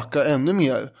att öka ännu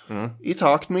mer. I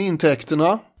takt med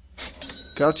intäkterna.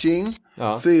 Catching.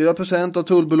 Ja. 4% av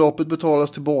tullbeloppet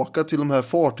betalas tillbaka till de här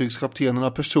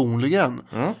fartygskaptenerna personligen.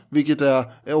 Vilket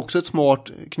är också ett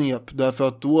smart knep. Därför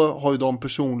att då har ju de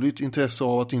personligt intresse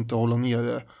av att inte hålla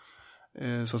nere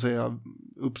så att säga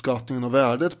uppskattningen av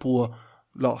värdet på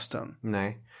lasten.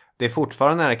 Nej. Det är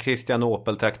fortfarande den här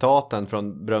Kristianopel-traktaten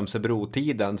från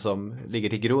Brömsebro-tiden som ligger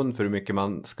till grund för hur mycket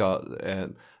man ska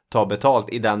ta betalt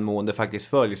i den mån det faktiskt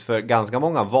följs. För ganska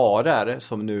många varor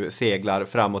som nu seglar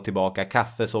fram och tillbaka,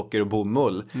 kaffe, socker och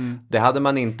bomull, det hade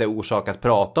man inte orsak att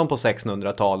prata om på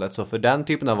 1600-talet. Så för den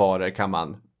typen av varor kan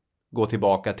man gå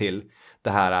tillbaka till det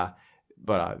här,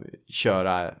 bara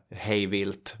köra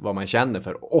hejvilt vad man känner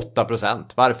för 8%.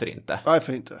 Varför inte?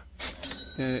 Varför inte?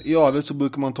 I övrigt så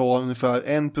brukar man ta ungefär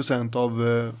 1% av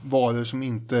varor som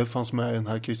inte fanns med i den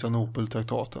här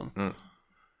Kristianopel-traktaten.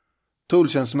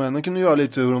 Tulltjänstemännen kunde göra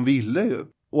lite hur de ville ju.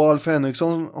 Och Alf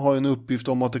Henriksson har en uppgift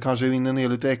om att det kanske rinner ner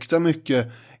lite extra mycket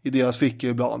i deras fickor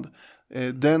ibland.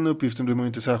 Den uppgiften blir man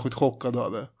inte särskilt chockad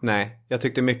över. Nej, jag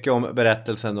tyckte mycket om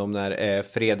berättelsen om när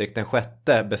Fredrik den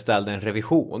sjätte beställde en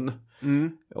revision.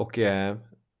 Och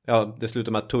det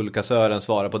slutade med att tullkassören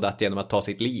svarade på det genom att ta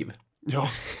sitt liv. Ja,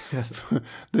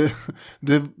 det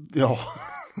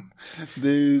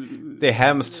är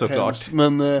hemskt såklart. Hemskt,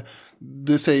 men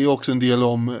det säger också en del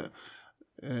om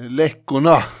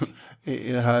läckorna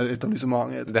i det här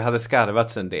etablissemanget. Det hade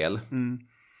skarvats en del.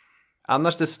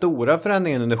 Annars det stora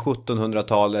förändringen under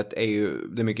 1700-talet är ju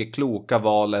det mycket kloka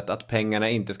valet att pengarna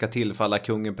inte ska tillfalla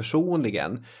kungen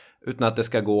personligen utan att det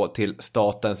ska gå till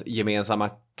statens gemensamma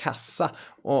kassa.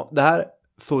 Och det här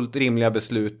fullt rimliga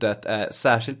beslutet är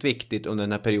särskilt viktigt under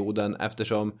den här perioden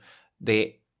eftersom det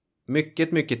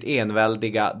mycket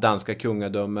enväldiga danska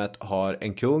kungadömet har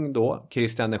en kung då,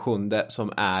 Kristian VII,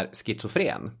 som är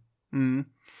schizofren.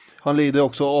 Han lider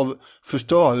också av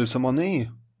förstörelsemani,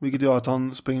 vilket gör att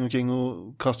han springer omkring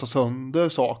och kastar sönder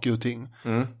saker och ting.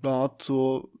 Bland annat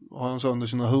så har han sönder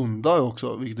sina hundar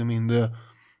också, vilket är mindre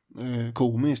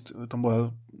komiskt utan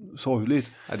bara sorgligt.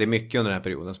 Ja, det är mycket under den här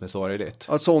perioden som är sorgligt.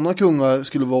 Att sådana kungar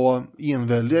skulle vara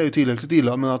enväldiga är ju tillräckligt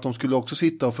illa, men att de skulle också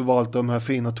sitta och förvalta de här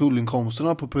fina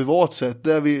tullinkomsterna på privat sätt,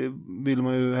 där vill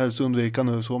man ju helst undvika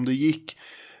nu. Så om det gick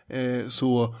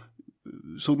så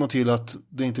såg man till att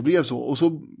det inte blev så. Och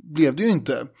så blev det ju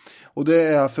inte. Och det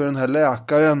är för den här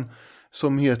läkaren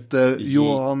som heter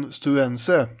Johan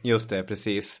Struensee. Just det,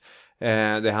 precis.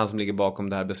 Det är han som ligger bakom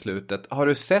det här beslutet. Har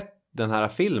du sett den här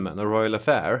filmen, A Royal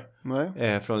Affair?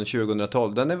 Nej. Från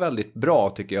 2012. Den är väldigt bra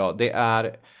tycker jag.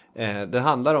 Det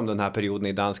handlar om den här perioden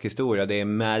i dansk historia. Det är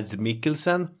Mads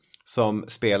Mikkelsen som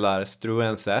spelar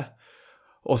Struensee.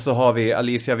 Och så har vi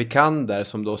Alicia Vikander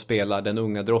som då spelar den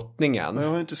unga drottningen. Men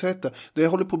jag har inte sett det. Det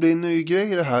håller på att bli en ny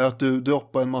grej det här att du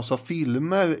droppar en massa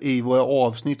filmer i våra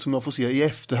avsnitt som jag får se i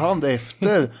efterhand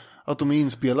efter att de är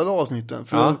inspelade avsnitten.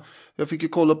 För jag fick ju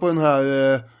kolla på den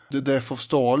här The Death of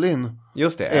Stalin.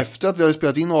 Just det. Efter att vi hade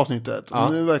spelat in avsnittet. Ja.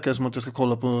 Och nu verkar det som att jag ska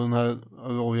kolla på den här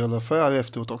Royal Affair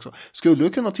efteråt också. Skulle du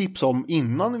kunna tipsa om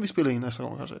innan vi spelar in nästa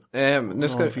gång kanske?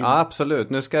 Absolut.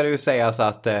 Nu ska det ju sägas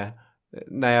att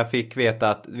när jag fick veta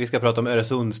att vi ska prata om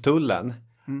Öresundstullen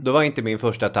Då var inte min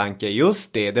första tanke,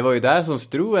 just det var ju där som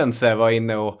Struensee var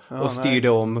inne och styrde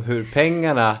om hur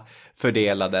pengarna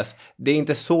fördelades. Det är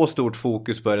inte så stort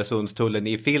fokus på Öresundstullen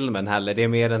i filmen heller. Det är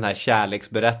mer den här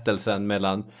kärleksberättelsen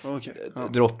mellan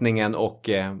drottningen och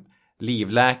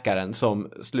livläkaren som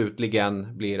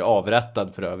slutligen blir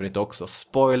avrättad för övrigt också.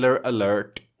 Spoiler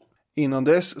alert. Innan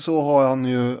dess så har han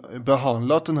ju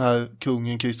behandlat den här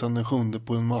kungen Kristian den VII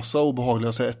på en massa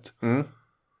obehagliga sätt.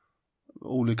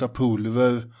 Olika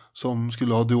pulver som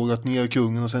skulle ha drogat ner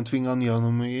kungen och sen tvingat ner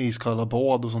honom i iskalla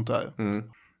bad och sånt där.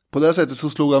 På det sättet så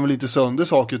slog han väl lite sönder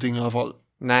saker och ting i alla fall.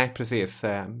 Nej, precis.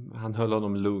 Han höll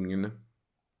honom lugn.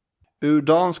 Ur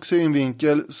dansk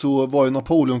synvinkel så var ju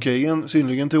Napoleonkrigen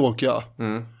synnerligen tråkiga.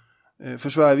 För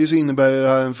Sverige så innebär det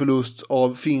här en förlust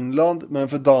av Finland, men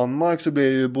för Danmark så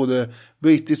blir det ju både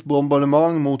brittiskt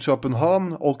bombardemang mot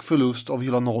Köpenhamn och förlust av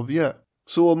hela Norge.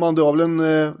 Så man drar väl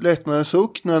en lättnadens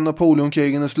suck när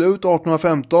Napoleonkrigen är slut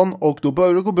 1815 och då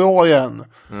börjar det gå bra igen.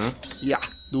 Ja,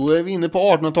 då är vi inne på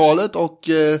 1800-talet och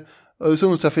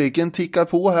Öresundstrafiken tickar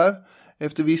på här.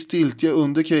 Efter viss stiltje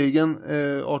under krigen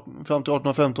fram till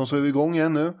 1815 så är vi igång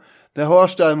igen nu. Det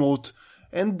hörs däremot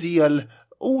en del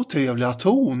otrevliga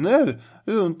toner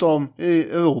runt om i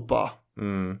Europa.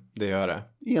 Det gör det.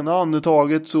 I ena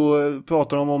andetaget så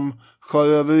pratar de om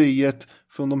sjöröveriet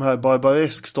från de här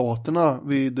barbareskstaterna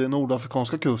vid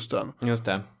nordafrikanska kusten. Just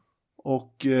det.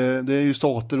 Och det är ju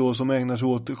stater då som ägnar sig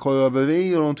åt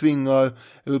sjöröveri och de tvingar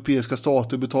europeiska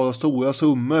stater att betala stora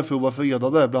summor för att vara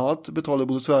fredade. Bland annat betalar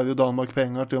både Sverige och Danmark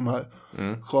pengar till de här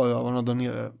sjörövarna där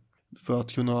nere för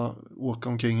att kunna åka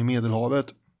omkring i Medelhavet.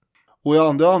 Och i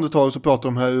andra andetag så pratar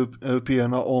de här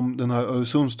européerna om den här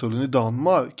Öresundstullen i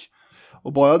Danmark.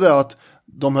 Och bara det att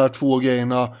de här två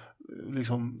grejerna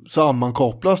liksom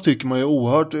sammankopplas tycker man är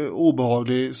oerhört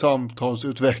obehaglig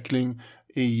samtalsutveckling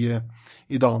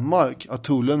i Danmark. Att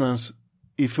tullen ens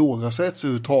ifrågasätts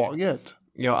överhuvudtaget.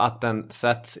 Ja, att den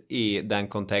sätts i den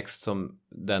kontext som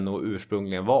den nog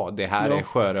ursprungligen var. Det här är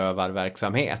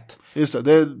sjörövarverksamhet. Just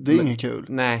det är inget kul.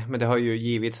 Nej, men det har ju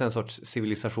givits en sorts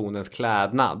civilisationens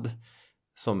klädnad.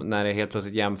 Som när det helt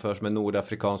plötsligt jämförs med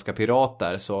nordafrikanska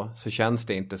pirater så känns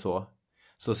det inte så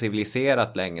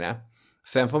civiliserat längre.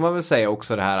 Sen får man väl säga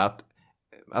också det här att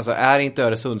alltså är inte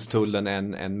Öresundstullen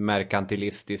en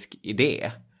merkantilistisk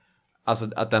idé? Alltså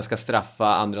att den ska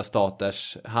straffa andra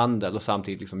staters handel och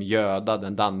samtidigt liksom göda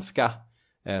den danska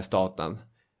staten.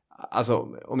 Alltså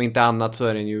om inte annat så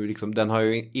är den ju liksom, den har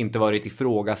ju inte varit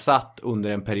ifrågasatt under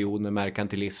en period när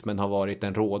merkantilismen har varit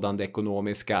den rådande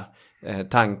ekonomiska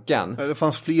tanken. Det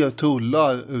fanns fler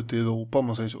tullar ute i Europa om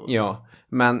man säger så. Ja,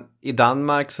 men i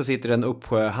Danmark så sitter en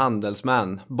uppsjö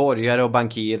handelsmän, borgare och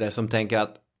bankirer som tänker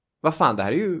att vad fan, det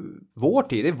här är ju vår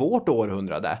tid, det är vårt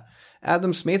århundrade.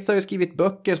 Adam Smith har ju skrivit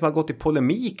böcker som har gått i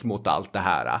polemik mot allt det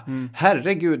här.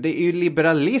 Herregud, det är ju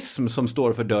liberalism som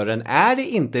står för dörren. Är det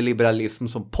inte liberalism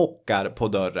som pockar på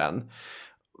dörren?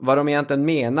 Vad de egentligen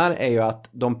menar är ju att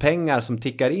de pengar som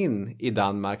tickar in i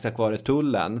Danmark tack vare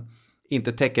tullen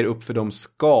inte täcker upp för de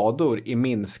skador i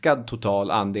minskad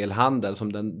total andel handel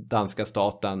som den danska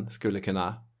staten skulle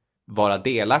kunna vara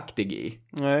delaktig i.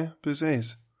 Nej,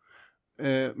 precis.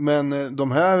 Men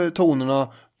de här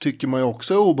tonerna tycker man ju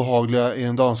också är obehagliga i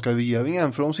den danska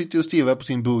regeringen, för de sitter ju och stirrar på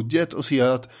sin budget och ser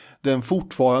att den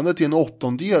fortfarande till en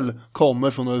 1/8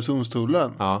 kommer från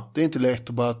Öresundstullen. Ja. Det är inte lätt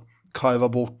att bara karva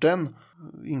bort den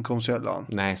inkomstkällan.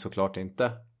 Nej, såklart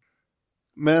inte.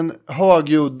 Men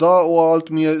högljudda och allt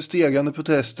mer stegande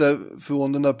protester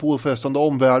från den där påfrestande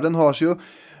omvärlden hörs ju.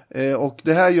 Och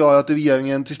det här gör att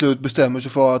regeringen till slut bestämmer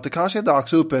sig för att det kanske är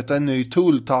dags att upprätta en ny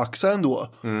tulltaxa ändå.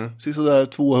 Sådär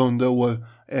 200 år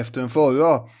efter den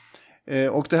förra.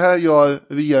 Och det här gör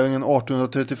regeringen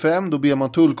 1835. Då ber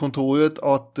man tullkontoret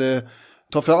att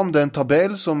ta fram den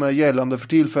tabell som är gällande för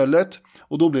tillfället.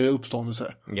 Och då blir det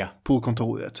uppståndelse på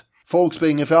kontoret. Folk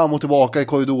springer fram och tillbaka i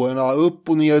korridorerna, upp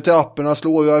och ner i trapporna,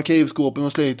 slår i arkivskåpen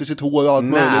och sliter sitt hår och allt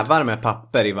möjligt. Nävar med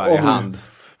papper i varje hand.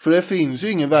 För det finns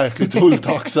ju ingen verklig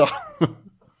tulltaxa.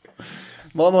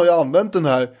 Man har ju använt den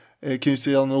här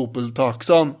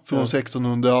Kristianopel-taxan från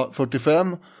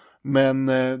 1645.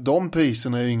 Men de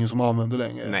priserna är ingen som använder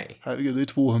längre. Nej. Herregud, det är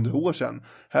 200 år sedan.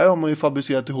 Här har man ju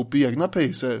fabricerat ihop egna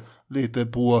priser lite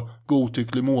på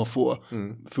godtycklig måfå.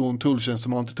 Från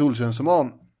tulltjänsteman till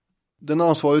tulltjänsteman. Den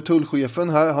ansvariga tullchefen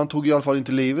här, han tog i alla fall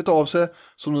inte livet av sig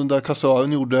som den där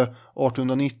kassören gjorde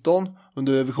 1819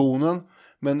 under revisionen.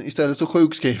 Men istället så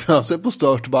sjukskriver han sig på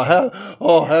stört. Bara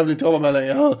här vill inte jag vara med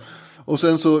längre. Och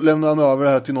sen så lämnar han över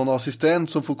det här till någon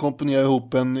assistent som får komponera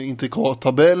ihop en intrikat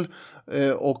tabell.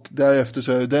 Och därefter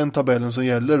så är det den tabellen som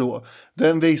gäller då.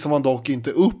 Den visar man dock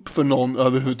inte upp för någon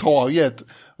överhuvudtaget.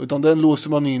 Utan den låser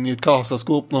man in i ett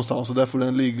kassaskåp någonstans och där får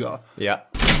den ligga. Ja.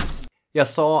 Jag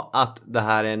sa att det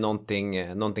här är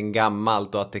någonting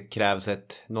gammalt och att det krävs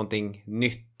någonting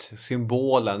nytt.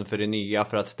 Symbolen för det nya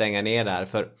för att stänga ner det här.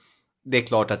 För det är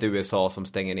klart att det är USA som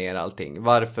stänger ner allting.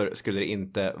 Varför skulle det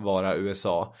inte vara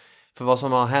USA? För vad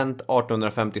som har hänt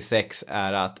 1856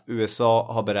 är att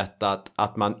USA har berättat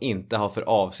att man inte har för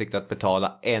avsikt att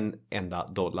betala en enda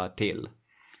dollar till.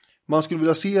 Man skulle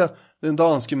vilja se den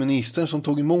danske ministern som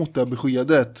tog emot det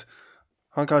beskedet.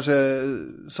 Han kanske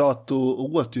satt och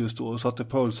åt just då och satte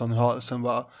pulsen i halsen.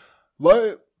 Vad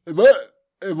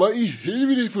i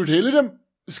helvete fortæller dem?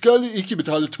 Skal I ikke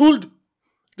betale tuld?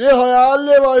 Det har jeg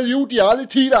aldrig varit gjort i alle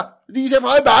tider. De ser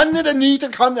förbannede den nye,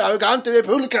 der kom arrogante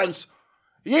republikans.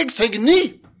 Ikke sikkert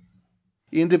ni!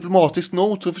 I en diplomatisk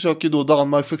not så försöker då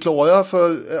Danmark förklara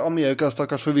för Amerikas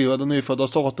stackars förvirrade nyfödda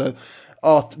stater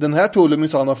att den här tullen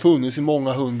minsann har funnits i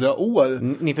många 100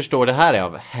 år. Ni förstår, det här är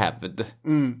av hävd.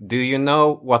 Do you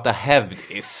know what a hävd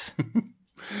is?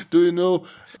 Do you know?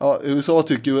 Ja, USA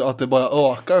tycker ju att det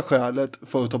bara ökar skälet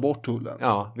för att ta bort tullen.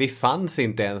 Ja, vi fanns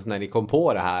inte ens när ni kom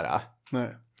på det här. Nej.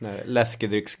 När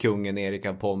läskedryckskungen Erik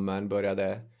av Pommern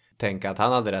började tänka att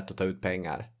han hade rätt att ta ut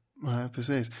pengar. Nej,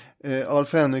 precis.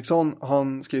 Alf Henriksson,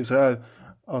 han skriver så här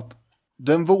att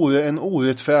den vore en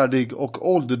orättfärdig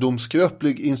och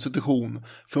ålderdomskröplig institution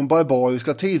från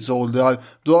barbariska tidsåldrar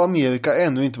då Amerika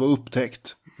ännu inte var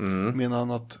upptäckt. Menar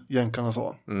han att jänkarna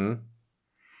sa.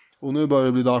 Och nu börjar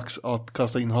det bli dags att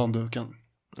kasta in handduken.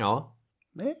 Ja.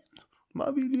 Men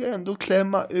man vill ju ändå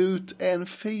klämma ut en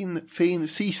fin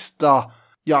sista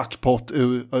jackpot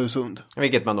ur Öresund.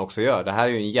 Vilket man också gör. Det här är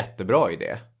ju en jättebra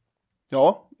idé.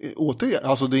 Ja, återigen.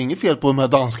 Alltså det är inget fel på de här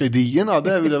danska idéerna.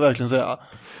 Det vill jag verkligen säga.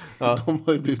 Ja. De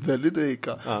har ju blivit väldigt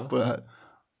rika på det här.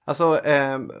 Alltså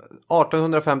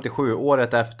 1857,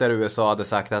 året efter USA hade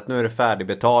sagt att nu är det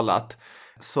färdigbetalat,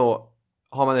 så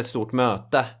har man ett stort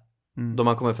möte då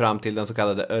man kommer fram till den så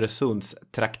kallade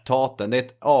Öresundstraktaten. Det är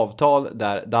ett avtal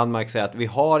där Danmark säger att vi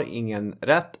har ingen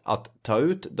rätt att ta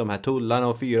ut de här tullarna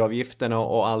och fyravgifterna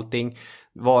och allting.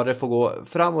 Varor får gå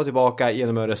fram och tillbaka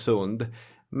genom Öresund.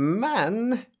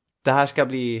 Men det här ska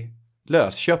bli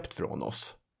lösköpt från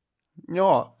oss.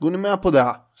 Ja, går ni med på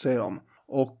det, säger de.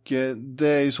 Och det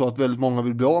är ju så att väldigt många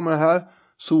vill bli av med det här.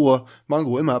 Så man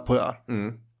går ju med på det.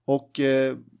 Och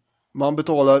man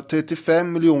betalar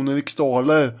 35 miljoner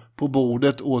riksdaler på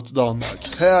bordet åt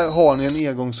Danmark. Här har ni en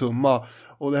engångssumma.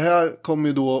 Och det här kommer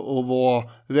ju då att vara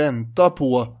ränta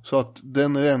på. Så att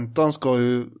den räntan ska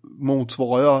ju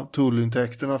motsvara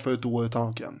tullintäkterna för ett år i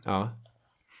tanken. Ja.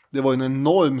 Det var en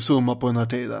enorm summa på den här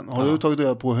tiden. Har du tagit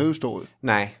reda på hur stor?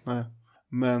 Nej.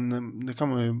 Men det kan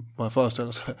man ju bara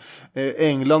föreställa sig.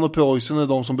 England och Preussen är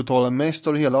de som betalar mest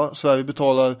av det hela. Sverige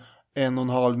betalar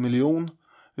 1,5 miljon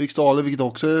riksdaler, vilket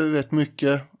också är rätt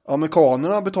mycket.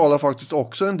 Amerikanerna betalar faktiskt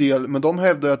också en del, men de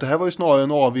hävdar att det här var ju snarare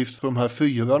en avgift för de här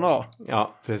fyrarna.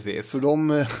 Ja, precis. För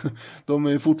de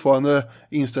är fortfarande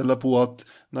inställda på att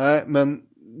nej, men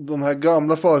de här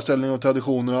gamla föreställningarna och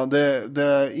traditionerna, det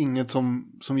är inget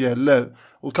som gäller.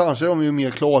 Och kanske är de ju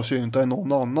mer klarsynta än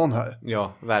någon annan här.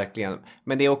 Ja, verkligen.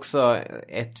 Men det är också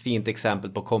ett fint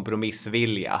exempel på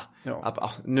kompromissvilja. Ja.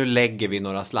 Att, nu lägger vi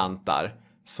några slantar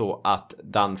så att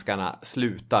danskarna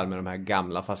slutar med de här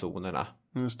gamla fasonerna.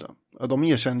 Just det. Ja, de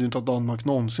erkände ju inte att Danmark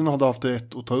någonsin hade haft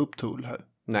rätt att ta upp tull här.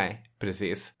 Nej,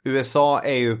 precis. USA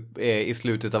är ju i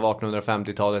slutet av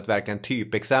 1850-talet verkligen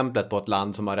typexemplet på ett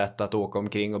land som har rätt att åka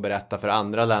omkring och berätta för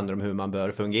andra länder om hur man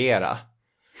bör fungera.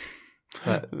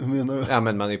 Hur menar du? Ja,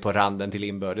 men man är på randen till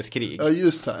inbördeskrig. Ja,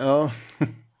 just det. Ja.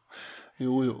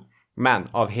 Jo. Men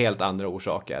av helt andra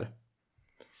orsaker.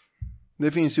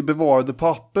 Det finns ju bevarade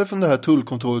papper från det här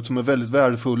tullkontoret som är väldigt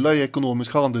värdefulla i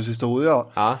ekonomisk handelshistoria.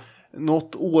 Ja.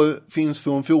 Något år finns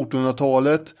från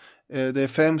 1400-talet. Det är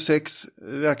 5-6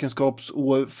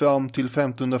 räkenskapsår fram till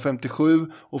 1557.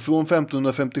 Och från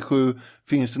 1557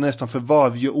 finns det nästan för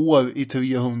varje år i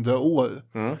 300 år.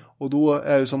 Och då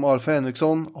är det som Alf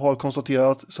Henriksson har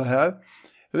konstaterat så här.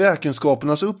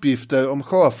 Räkenskapernas uppgifter om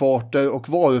sjöfarter och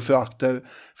varufrakter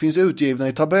finns utgivna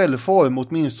i tabellform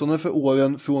åtminstone för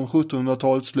åren från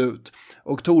 1700-talets slut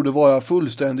och torde vara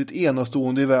fullständigt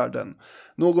enastående i världen.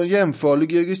 Någon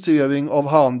jämförlig registrering av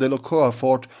handel och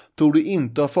sjöfart torde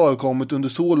inte ha förekommit under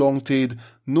så lång tid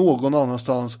någon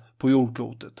annanstans på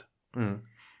jordklotet.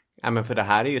 Ja, men för det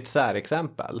här är ju ett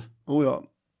särexempel. Oh ja.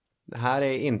 Det här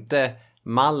är inte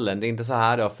mallen, det är inte så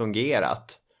här det har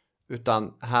fungerat.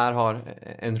 Utan här har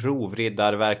en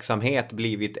rovriddarverksamhet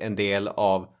blivit en del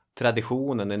av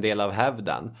traditionen, en del av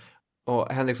hävden. Och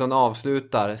Henriksson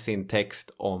avslutar sin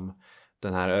text om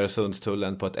den här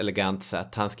Öresundstullen på ett elegant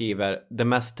sätt. Han skriver: det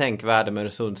mest tänkvärda med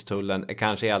Öresundstullen är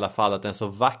kanske i alla fall att den så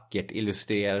vackert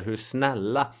illustrerar hur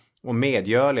snälla och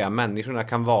medgörliga människorna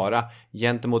kan vara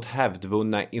gentemot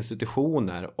hävdvunna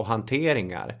institutioner och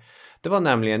hanteringar. Det var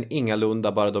nämligen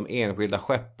ingalunda bara de enskilda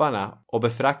skepparna och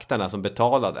befraktarna som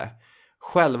betalade.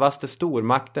 Självaste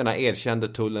stormakterna erkände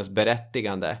tullens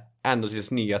berättigande, ändå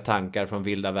tills nya tankar från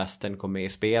vilda västern kom med i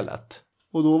spelet.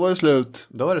 Och då var det slut.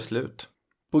 Då var det slut.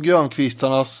 På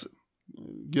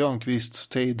Grönkvists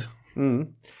tid.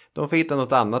 De får hitta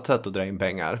något annat sätt att dra in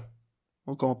pengar.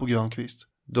 Och komma på Grönkvist.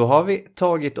 Då har vi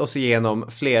tagit oss igenom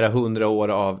flera 100 år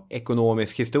av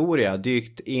ekonomisk historia,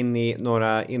 dykt in i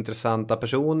några intressanta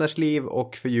personers liv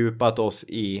och fördjupat oss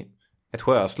i ett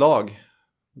sjöslag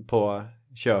på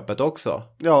köpet också.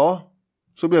 Ja,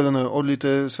 så blev det nu. Och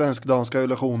lite svensk-danska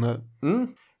relationer.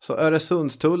 Så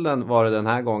Öresundstullen var det den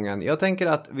här gången. Jag tänker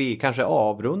att vi kanske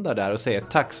avrundar där och säger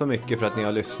tack så mycket för att ni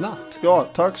har lyssnat. Ja,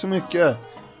 tack så mycket.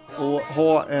 Och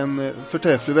ha en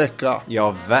förträfflig vecka.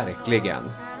 Ja,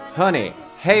 verkligen. Hörni,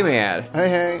 hej med er! Hej,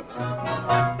 hej!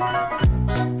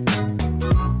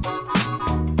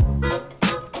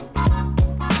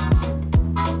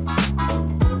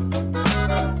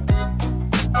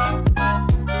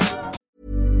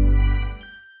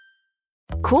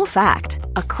 Cool fact,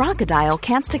 a crocodile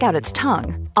can't stick out its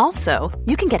tongue. Also,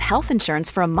 you can get health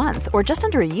insurance for a month or just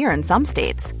under a year in some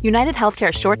states. United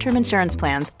Healthcare short-term insurance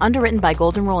plans, underwritten by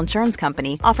Golden Rule Insurance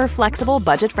Company, offer flexible,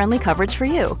 budget-friendly coverage for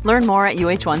you. Learn more at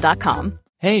uh1.com.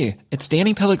 Hey, it's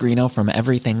Danny Pellegrino from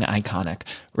Everything Iconic.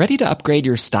 Ready to upgrade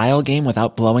your style game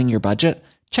without blowing your budget?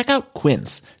 Check out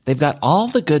Quince. They've got all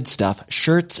the good stuff,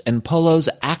 shirts and polos,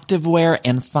 activewear,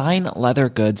 and fine leather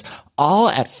goods, all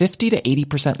at 50 to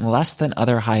 80% less than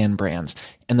other high-end brands.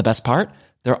 And the best part?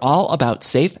 They're all about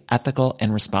safe, ethical,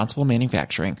 and responsible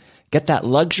manufacturing. Get that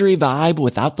luxury vibe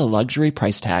without the luxury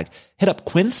price tag. Hit up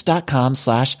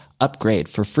quince.com/upgrade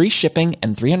for free shipping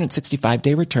and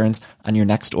 365-day returns on your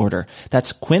next order.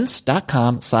 That's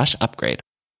quince.com/upgrade.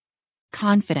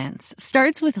 Confidence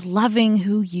starts with loving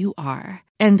who you are.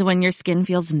 And when your skin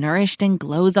feels nourished and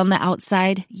glows on the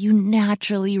outside, you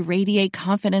naturally radiate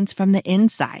confidence from the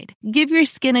inside. Give your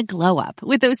skin a glow up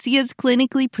with Osea's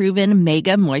clinically proven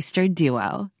Mega Moisture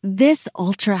Duo. This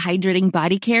ultra-hydrating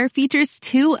body care features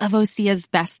two of Osea's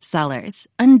best sellers,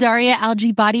 Undaria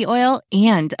Algae Body Oil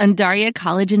and Undaria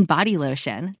Collagen Body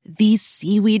Lotion. These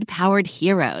seaweed-powered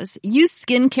heroes use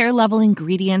skincare-level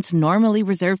ingredients normally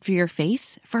reserved for your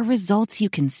face for results you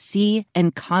can see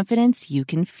and confidence you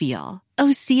can feel.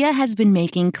 Osea has been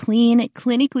making clean,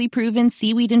 clinically proven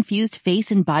seaweed-infused face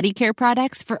and body care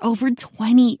products for over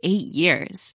 28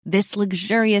 years. This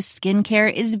luxurious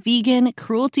skincare is vegan,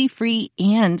 cruelty-free,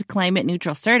 and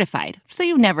climate-neutral certified, so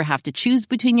you never have to choose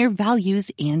between your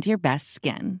values and your best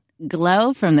skin.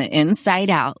 Glow from the inside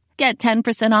out. Get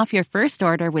 10% off your first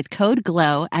order with code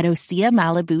GLOW at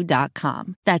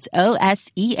OseaMalibu.com. That's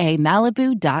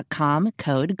OSEAMalibu.com,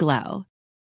 code GLOW.